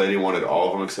 And this lady wanted all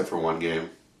of them except for one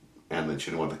game. And then she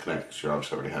didn't want the Kinect because she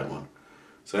obviously already had one.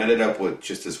 So I ended up with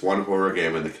just this one horror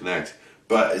game and the Kinect.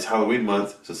 But it's Halloween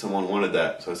month, so someone wanted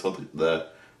that. So I sold the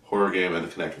horror game and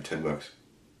the Kinect for $10.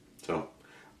 So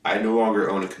I no longer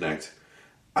own a Kinect.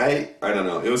 I don't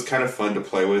know. It was kind of fun to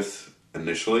play with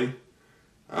initially.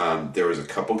 There was a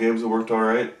couple games that worked all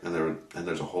right, and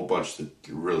there's a whole bunch that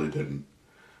really didn't.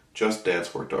 Just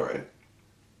Dance worked all right.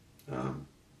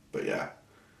 But yeah,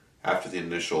 after the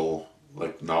initial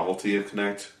novelty of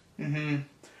Connect,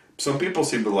 some people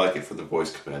seem to like it for the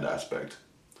voice command aspect.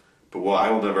 But what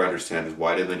I will never understand is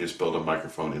why didn't they just build a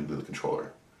microphone into the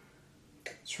controller?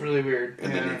 It's really weird.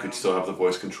 And then you could still have the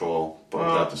voice control, but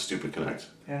without the stupid Connect.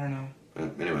 I don't know.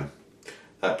 But anyway,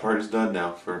 that part is done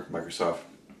now for Microsoft.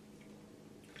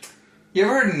 You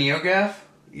ever heard of NeoGAF?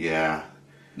 Yeah.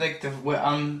 Like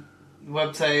on the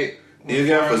website.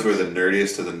 NeoGAF was where the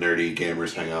nerdiest of the nerdy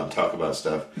gamers hang out and talk about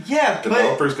stuff. Yeah,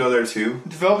 developers go there too.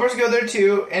 Developers go there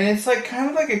too, and it's kind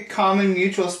of like a common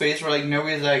mutual space where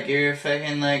nobody's you're a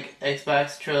fucking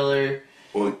Xbox troller.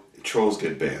 Well, trolls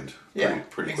get banned.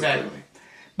 Pretty exactly. quickly.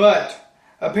 But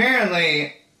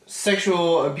apparently,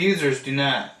 sexual abusers do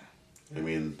not. I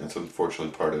mean, that's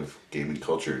unfortunately part of gaming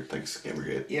culture. Thanks,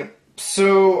 Gamergate. Yep.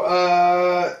 So,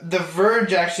 The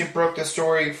Verge actually broke the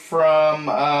story from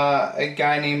a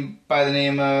guy by the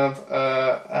name of,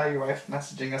 your wife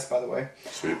messaging us, by the way.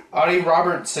 Sweet. Audie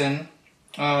Robertson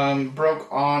broke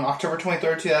on October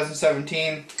 23rd,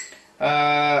 2017.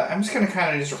 I'm just going to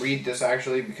kind of just read this,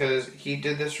 actually, because he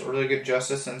did this really good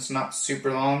justice, and it's not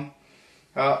super long.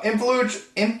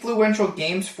 Influential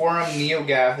games forum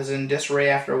NeoGAF is in disarray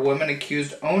after a woman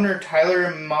accused owner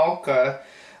Tyler Malka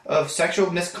of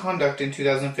sexual misconduct in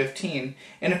 2015.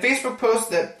 In a Facebook post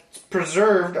that's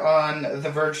preserved on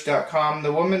TheVerge.com,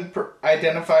 the woman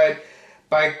identified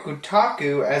by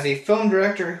Kotaku as a film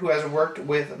director who has worked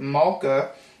with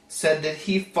Malka said that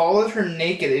he followed her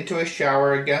naked into a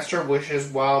shower against her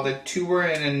wishes while the two were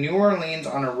in New Orleans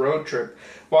on a road trip.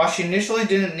 While she initially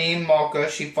didn't name Malka,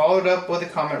 she followed up with a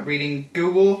comment reading,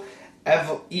 "Google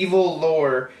evil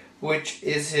lore," which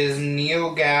is his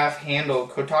NeoGAF handle.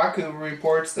 Kotaku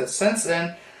reports that since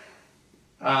then,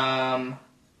 I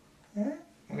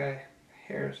got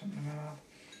hair or something.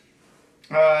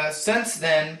 Since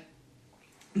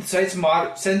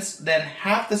then,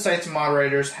 half the site's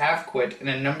moderators have quit, and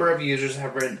a number of users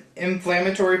have written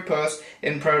inflammatory posts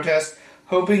in protest,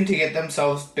 hoping to get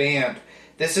themselves banned.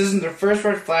 This isn't the first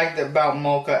red flag about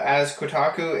Malka, as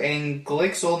Kotaku and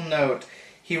Glixel note.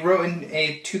 He wrote in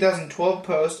a 2012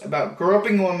 post about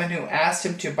groping a woman who asked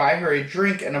him to buy her a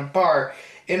drink in a bar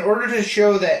in order to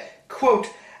show that, quote,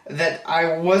 that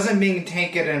I wasn't being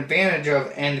taken advantage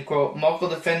of, end quote. Malka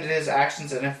defended his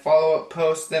actions in a follow-up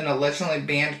post, then allegedly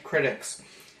banned critics.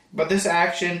 But this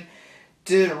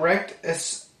direct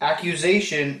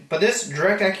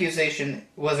accusation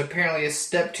was apparently a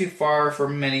step too far for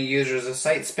many users. The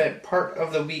site spent part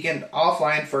of the weekend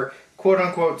offline for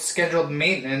quote-unquote scheduled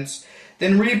maintenance,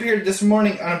 then reappeared this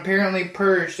morning unapparently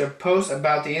purged of posts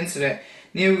about the incident.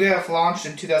 NeoGAF launched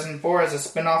in 2004 as a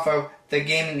spin-off of the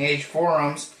Gaming Age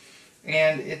forums,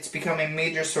 and it's become a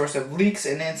major source of leaks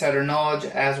and insider knowledge,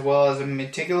 as well as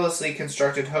meticulously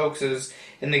constructed hoaxes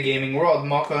in the gaming world.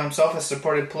 Malka himself has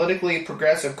supported politically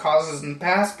progressive causes in the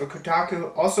past, but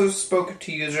Kotaku also spoke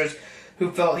to users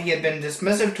who felt he had been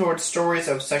dismissive towards stories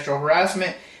of sexual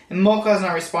harassment, and Malka has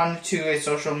not responded to a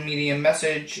social media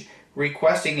message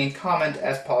requesting a comment.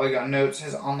 As Polygon notes,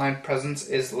 his online presence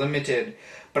is limited.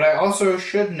 But I also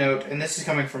should note, and this is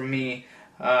coming from me,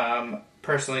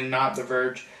 personally, not The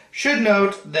Verge, should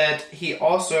note that he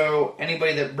also,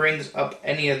 anybody that brings up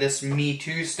any of this Me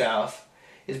Too stuff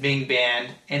is being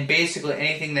banned, and basically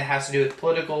anything that has to do with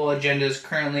political agendas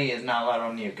currently is not allowed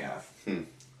on NeoGAF.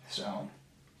 So,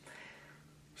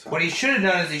 what he should have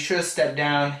done is he should have stepped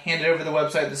down, handed over the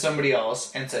website to somebody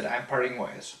else, and said, I'm parting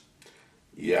ways.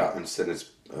 Yeah, instead it's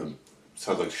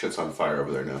sounds like shit's on fire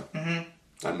over there now. Mm-hmm.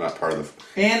 I'm not part of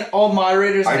the... And all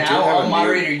moderators all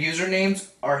moderator usernames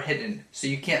are hidden. So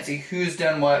you can't see who's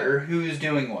done what or who's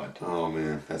doing what. Oh,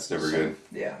 man. That's never good.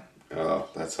 Yeah. Oh,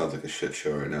 that sounds like a shit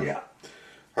show right now. Yeah.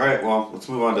 All right, well, let's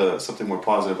move on to something more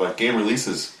positive, like game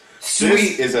releases. Sweet.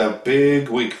 This is a big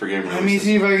week for game releases. Let me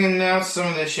see if I can announce some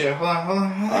of this shit. Hold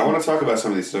on. I want to talk about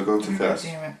some of these, so don't go too fast.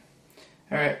 Damn it.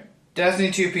 Alright.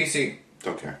 Destiny 2 PC.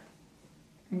 Don't care.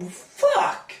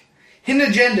 Fuck! Hidden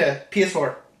Agenda,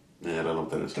 PS4. Yeah, I don't know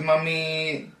what that is. The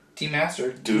Mummy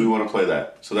Demastered. Do we want to play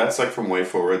that? So that's like from Way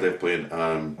Forward. They've played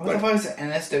what the fuck is it?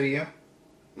 NSW?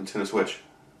 Nintendo Switch.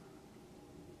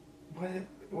 What?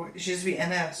 It should just be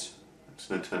NS. It's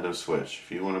Nintendo Switch.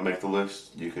 If you want to make the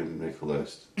list, you can make the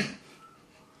list.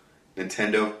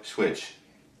 Nintendo Switch.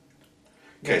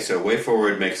 Okay, so Way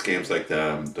Forward makes games like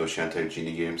those Shantae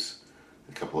Genie games.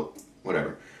 A couple of...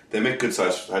 whatever. They make good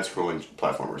side-scrolling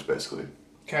platformers, basically.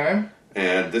 Okay.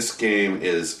 And this game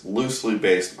is loosely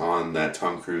based on that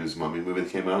Tom Cruise Mummy movie that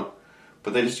came out.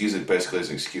 But they just use it basically as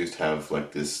an excuse to have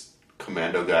like this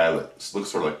commando guy that looks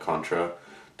sort of like Contra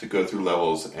to go through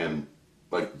levels and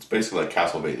like it's basically like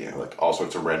Castlevania, like all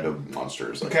sorts of random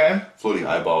monsters, like floating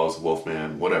eyeballs,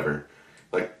 Wolfman, whatever.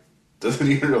 Like doesn't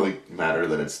even really matter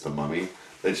that it's the Mummy.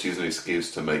 They just use an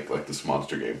excuse to make like this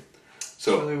monster game.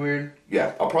 So It's really weird.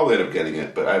 Yeah, I'll probably end up getting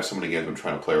it, but I have so many games I'm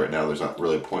trying to play right now. There's not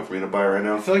really a point for me to buy right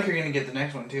now. I feel like you're gonna get the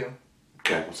next one too.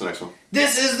 Okay, what's the next one?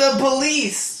 This is the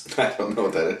Police. I don't know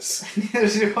what that is. Neither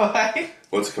do I.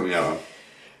 What's it coming out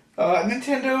on?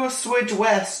 Nintendo Switch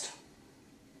West.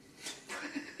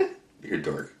 You're a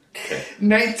dork. Okay.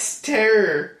 Knight's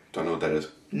Terror. Don't know what that is.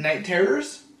 Night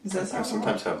Terrors? Is that I something?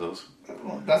 sometimes have those.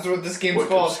 That's what this game's Boy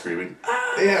called. comes screaming.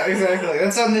 Yeah, exactly.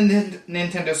 That's on the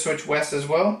Nintendo Switch West as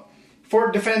well.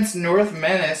 Fort Defense North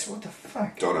Menace. What the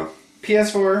fuck? Don't know.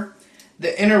 PS4.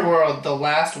 The Inner World. The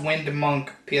Last Wind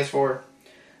Monk. PS4.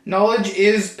 Knowledge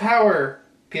is Power.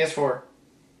 PS4.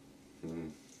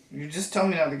 You just tell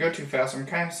me not to go too fast. I'm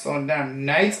kind of slowing down.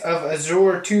 Knights of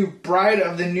Azure 2. Bride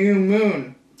of the New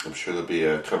Moon. I'm sure there'll be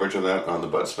a coverage of that on the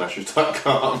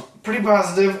buttsmashers.com. Pretty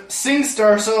positive.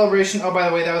 SingStar Celebration. Oh, by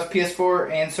the way, that was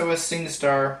PS4, and so is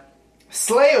SingStar.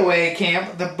 Slayaway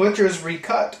Camp. The Butcher's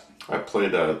Recut. I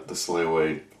played the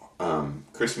Slayaway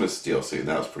Christmas DLC, and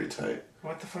that was pretty tight.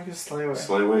 What the fuck is Slayaway?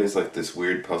 Slayaway is like this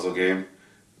weird puzzle game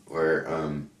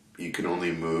where you can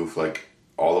only move like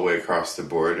all the way across the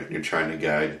board, and you're trying to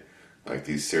guide like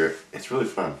these syrup. It's really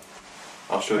fun.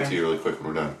 I'll show it to you really quick when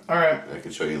we're done. Alright. I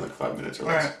can show you in like 5 minutes or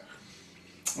less.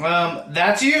 Alright.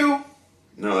 That's you!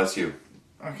 No, that's you.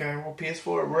 Okay, well,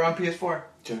 PS4. We're on PS4.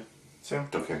 Yeah. So.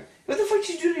 Okay. What the fuck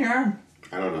did you do to your arm?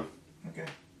 I don't know. Okay.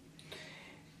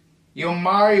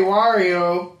 Yomari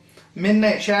Wario.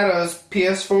 Midnight Shadows.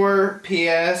 PS4,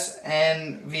 PS,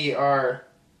 and VR.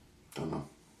 Don't know.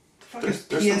 What the fuck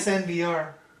There's is PSN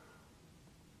VR?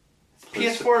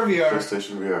 PS4 VR.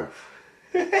 PlayStation VR.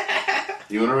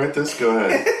 You want to write this? Go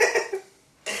ahead.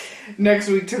 Next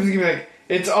week, Tim's gonna be like,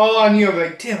 it's all on you. I'll be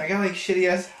like, Tim, I got like shitty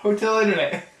ass hotel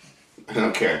internet. I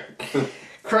don't care.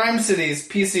 Crime Cities,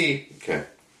 PC. Okay.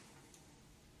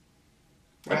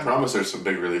 I promise there's some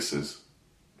big releases.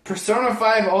 Persona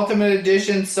 5 Ultimate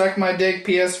Edition, Suck My Dick,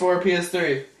 PS4,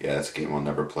 PS3. Yeah, that's a game I'll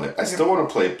never play. I still want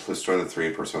to play Persona 3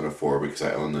 and Persona 4 because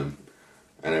I own them.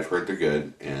 And I've heard they're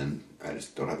good, and I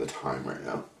just don't have the time right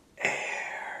now.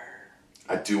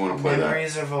 I do want to play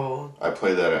Memories of old. I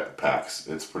played that at PAX.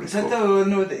 It's pretty cool. Is that the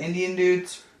one with the Indian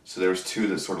dudes? So there was two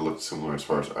that sort of looked similar as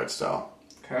far as art style.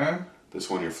 Okay. This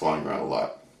one you're flying around a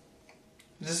lot.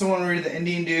 Is this the one where you're the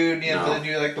Indian dude, you have to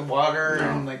do like the water No.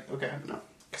 and like, okay. No.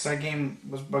 Because that game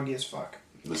was buggy as fuck.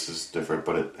 This is different,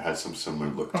 but it has some similar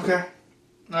look to Okay.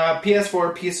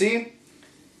 PS4, PC.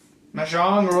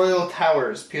 Mahjong Royal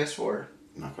Towers, PS4.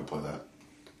 I'm not going to play that.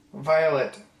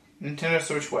 Violet, Nintendo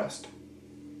Switch West.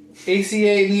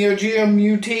 ACA Neo Geo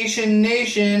Mutation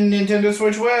Nation, Nintendo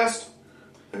Switch West.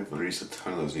 They've released a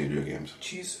ton of those Neo Geo games.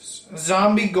 Jesus.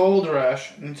 Zombie Gold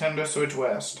Rush, Nintendo Switch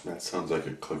West. That sounds like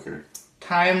a clicker.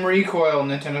 Time Recoil,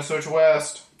 Nintendo Switch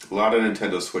West. A lot of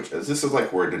Nintendo Switch. This is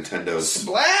like where Nintendo's...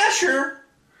 Splasher!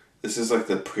 This is like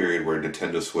the period where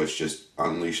Nintendo Switch just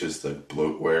unleashes the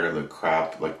bloatware, the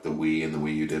crap, like the Wii and the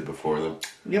Wii U did before them.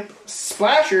 Yep.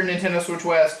 Splasher, Nintendo Switch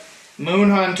West.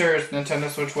 Moon Hunters, Nintendo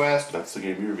Switch West. That's the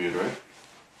game you reviewed, right?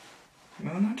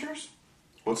 Moon Hunters?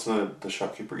 What's the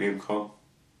shopkeeper game called?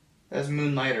 That's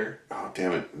Moonlighter. Oh,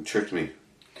 damn it. It tricked me.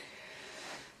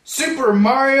 Super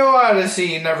Mario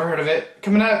Odyssey, never heard of it.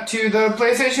 Coming out to the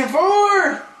PlayStation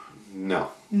 4! No.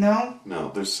 No?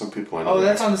 No, there's some people I know. Oh,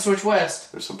 that's on the Switch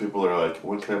West. There's some people that are like,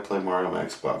 when can I play Mario on my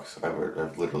Xbox?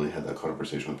 I've literally had that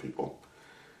conversation with people.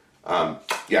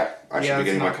 Yeah, I should be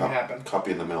getting my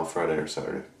copy in the mail Friday or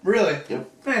Saturday. Really?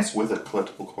 Yep. Nice. With a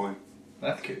collectible coin.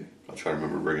 That's cute. I'll try to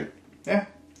remember to bring it. Yeah.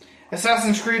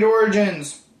 Assassin's Creed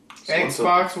Origins. So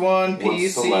Xbox One,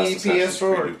 what's the PC, last Assassin's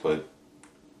Creed PS4. you played?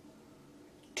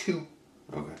 2.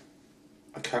 Okay.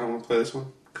 I kind of want to play this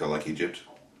one because I like Egypt.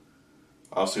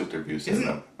 I'll see what their reviews say.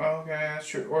 Okay, that's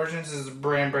true. Origins is a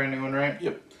brand new one, right?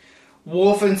 Yep.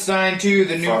 Wolfenstein 2,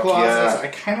 The New Fuck Colossus. yeah.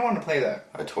 I kind of want to play that.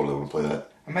 I totally want to play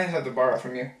that. I might have to borrow it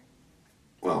from you.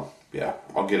 Well, yeah,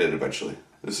 I'll get it eventually.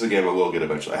 This is a game I will get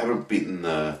eventually. I haven't beaten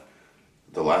the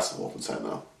last Wolfenstein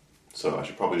though, so I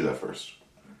should probably do that first.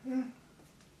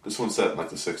 This one's set in like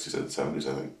the 60s and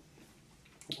 70s, I think.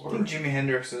 I think Jimi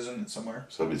Hendrix is in it somewhere.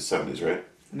 So it'd be the 70s, right?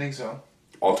 I think so.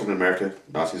 Alternate America,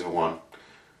 Nazis have won,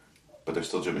 but they're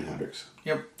still Jimi Hendrix.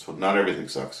 Yep. So not everything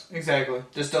sucks. Exactly.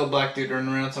 Just still a black dude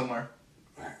running around somewhere.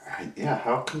 Yeah,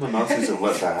 how come the Nazis have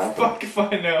let that happen? Fuck if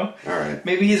I know. Alright.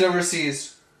 Maybe he's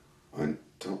overseas. I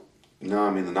don't. No,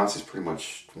 I mean the Nazis pretty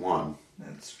much won.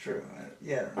 That's true.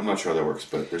 Yeah. I'm not sure how that works,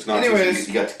 but there's Nazis. Anyways.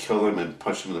 You got to kill them and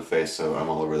punch them in the face, so I'm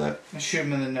all over that. And shoot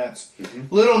him in the nuts.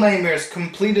 Mm-hmm. Little Nightmares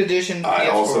Complete Edition. I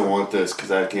PS4. also want this because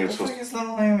that game's What the fuck is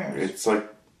Little Nightmares? It's like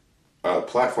a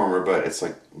platformer, but it's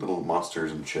like little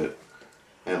monsters and shit.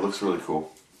 And it looks really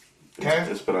cool. Okay.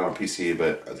 It's been on PC,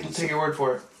 but I think I'll take your word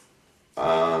for it.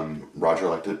 Roger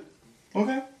liked it.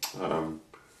 Okay.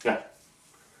 Yeah.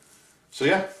 So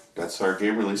yeah, that's our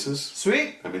game releases.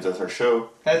 Sweet. That means that's our show.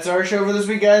 That's our show for this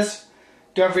week, guys.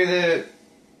 Don't forget to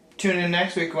tune in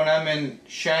next week when I'm in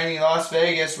shiny Las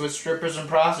Vegas with strippers and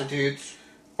prostitutes.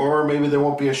 Or maybe there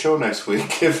won't be a show next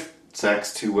week if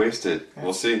Zach's too wasted.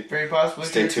 We'll see. Very possibly.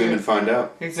 Stay tuned and find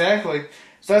out. Exactly.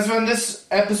 So that's been this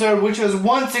episode, which was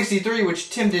 163, which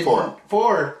Tim did...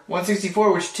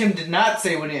 164, which Tim did not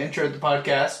say when he introed the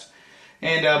podcast.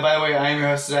 And, by the way, I am your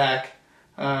host, Zach.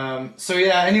 So,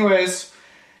 yeah, anyways,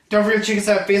 don't forget to check us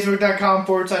out at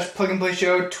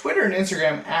facebook.com/plug-and-play-show, Twitter and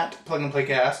Instagram at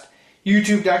plug-and-play-cast,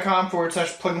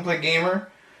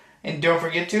 youtube.com/plug-and-play-gamer, and don't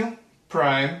forget to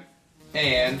prime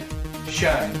and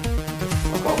shine.